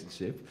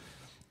relationship.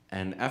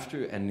 And after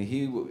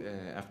he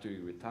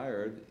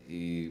retired,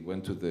 he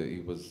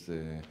was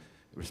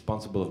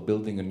responsible of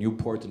building a new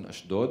port in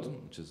Ashdod,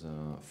 which is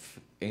an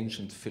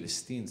ancient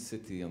Philistine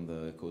city on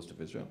the coast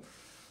of Israel.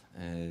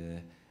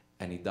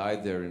 And he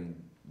died there in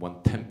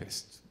one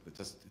tempest. It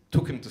just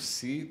took him to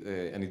sea,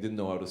 and he didn't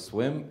know how to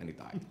swim, and he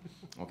died.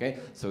 Okay,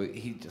 so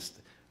he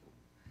just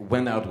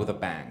went out with a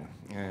bang.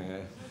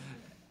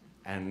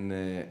 And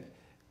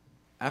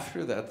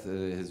after that,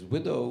 his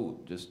widow,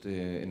 just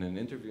in an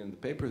interview in the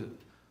paper,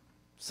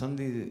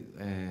 suddenly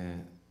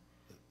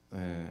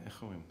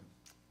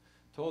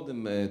told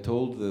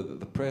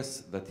the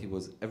press that he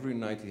was, every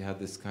night he had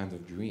this kind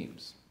of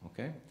dreams,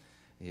 okay?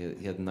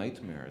 He had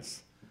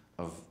nightmares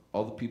of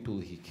all the people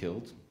he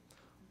killed,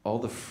 all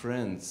the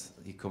friends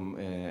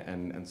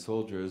and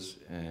soldiers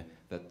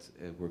that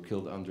were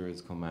killed under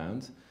his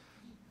command.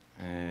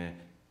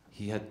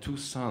 He had 2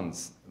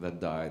 sons that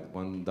died.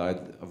 One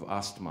died of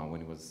asthma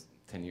when he was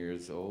 10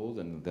 years old,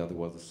 and the other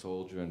was a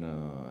soldier in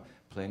a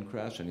plane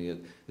crash. And he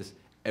had this,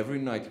 every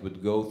night he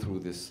would go through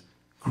this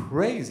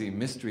crazy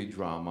mystery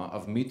drama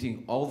of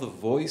meeting all the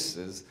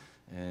voices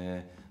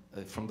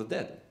from the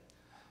dead.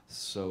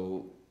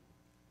 So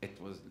it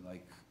was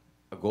like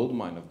a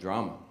goldmine of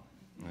drama.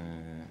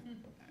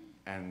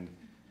 And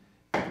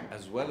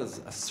as well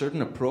as a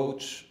certain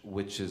approach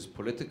which is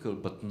political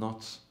but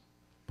not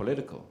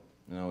political.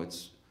 You know,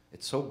 it's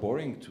so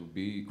boring to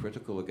be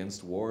critical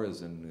against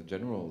wars and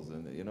generals,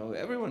 and you know,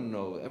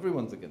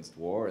 everyone's against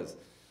wars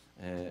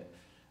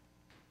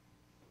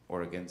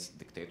or against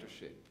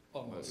dictatorship.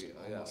 Almost.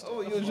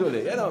 Oh,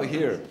 usually, you know,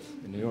 here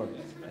in New York.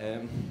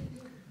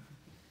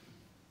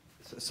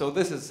 So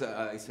this is,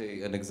 I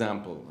say, an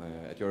example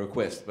at your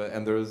request.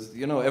 And there's,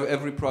 you know,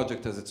 every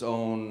project has its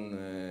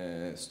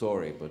own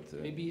story. But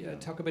maybe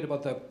talk a bit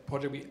about the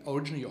project we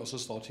originally also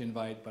thought to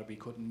invite, but we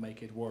couldn't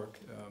make it work.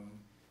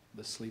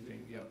 The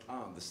sleeping, yeah.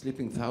 The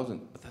Sleeping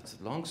Thousand, but that's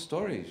a long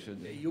story.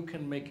 You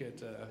can make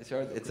it. It's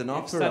an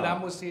opera.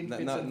 Saddam Hussein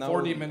fits in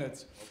 40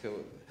 minutes. Okay,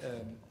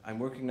 I'm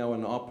working now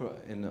on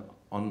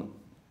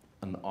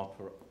an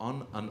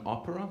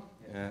opera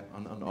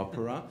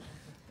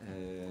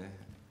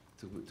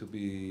to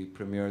be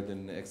premiered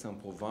in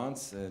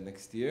Aix-en-Provence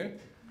next year.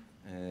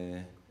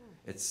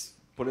 It's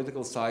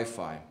political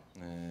sci-fi,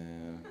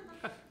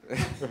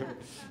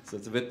 so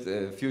it's a bit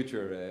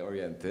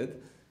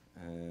future-oriented.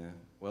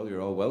 Well,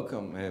 you're all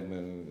welcome.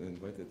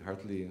 Invited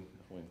heartily.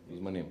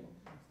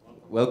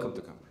 Welcome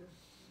to come.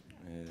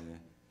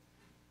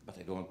 But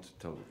I don't want to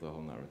tell the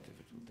whole narrative.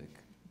 It will take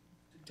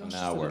an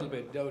hour. A little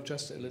bit. No,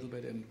 just a little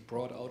bit in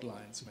broad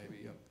outlines, maybe.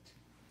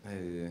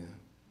 Yeah.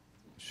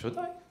 Should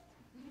I?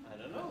 I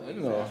don't know. I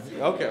don't know.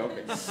 Okay.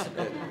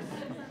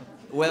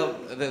 Well,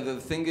 the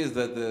thing is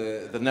that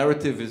the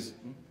narrative is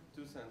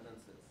 2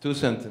 sentences. 2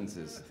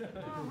 sentences.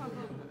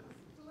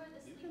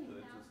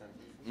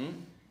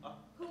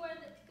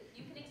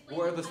 Who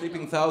are the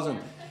Sleeping Thousand?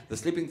 The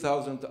Sleeping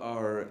Thousand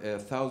are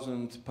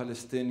 1,000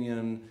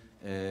 Palestinian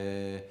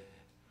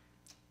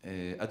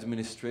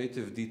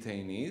administrative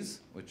detainees,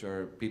 which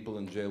are people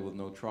in jail with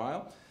no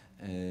trial.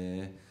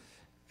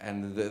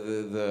 And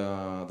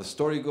the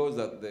story goes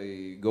that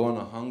they go on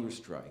a hunger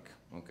strike,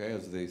 okay,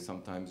 as they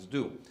sometimes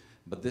do.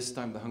 But this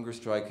time the hunger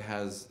strike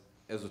has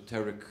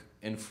esoteric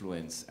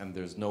influence, and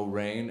there's no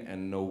rain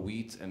and no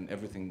wheat, and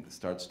everything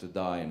starts to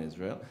die in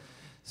Israel.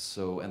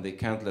 So, and they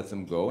can't let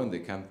them go, and they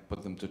can't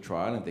put them to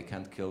trial, and they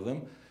can't kill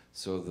them.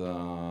 So the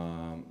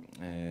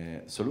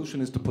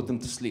solution is to put them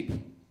to sleep,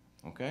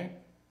 okay?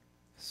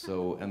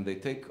 So, and they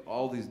take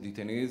all these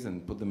detainees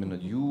and put them in a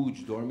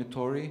huge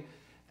dormitory,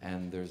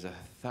 and there's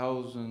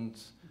 1,000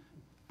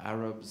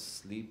 Arabs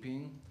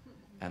sleeping,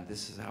 and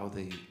this is how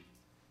they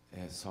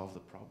solve the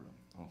problem,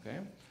 okay?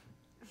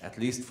 At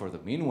least for the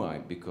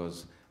meanwhile,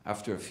 because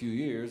after a few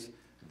years,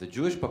 the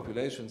Jewish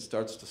population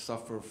starts to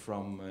suffer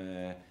from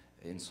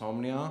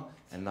insomnia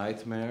and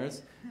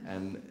nightmares,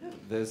 and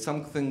there's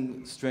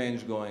something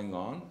strange going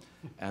on,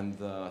 and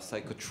the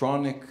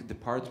psychotronic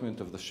department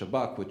of the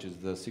Shabak, which is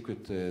the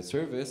secret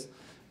service,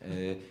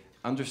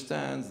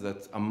 understands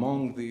that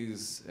among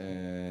these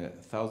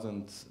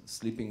 1,000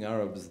 sleeping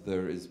Arabs,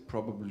 there is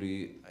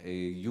probably a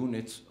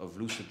unit of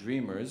lucid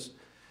dreamers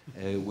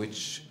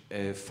which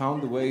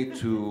found a way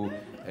to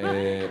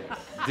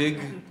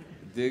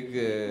dig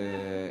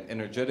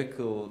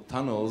energetical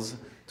tunnels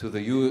to the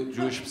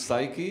Jewish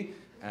psyche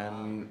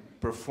and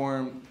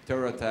perform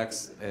terror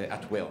attacks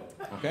at will.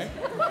 Okay?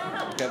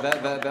 Okay,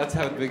 that's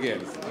how it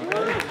begins.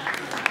 Okay?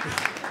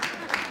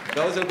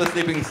 Those are the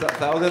sleeping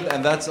 1,000,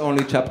 and that's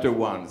only chapter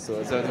 1. So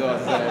it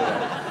goes.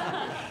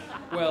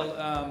 Well,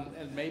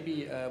 and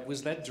maybe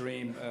with that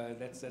dream,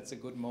 that's a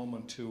good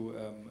moment to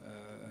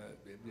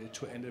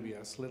end it. We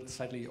are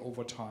slightly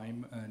over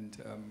time, and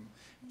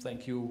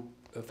thank you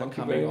for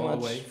coming all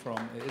the way from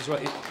Israel.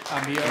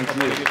 Amir, for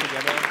putting it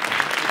together.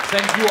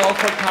 Thank you all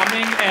for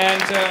coming,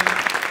 and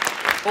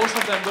both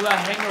of them will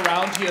hang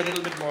around here a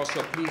little bit more,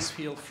 so please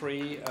feel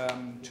free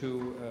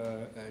to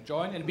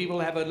join. And we will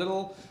have a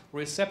little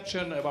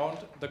reception around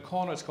the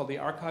corner. It's called the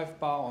Archive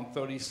Bar on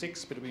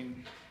 36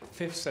 between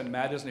 5th and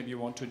Madison, if you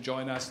want to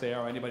join us there,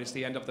 or anybody. It's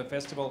the end of the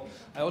festival.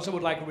 I also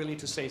would like really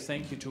to say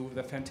thank you to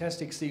the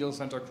fantastic Segal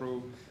Center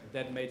crew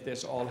that made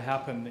this all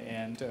happen,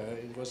 and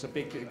it was a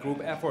big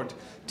group effort.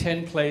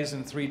 10 plays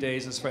in 3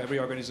 days is for every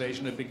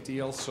organization a big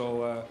deal,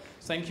 so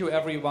thank you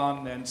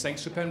everyone, and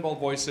thanks to Penbold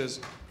Voices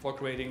for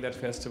creating that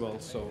festival,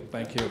 so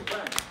thank you.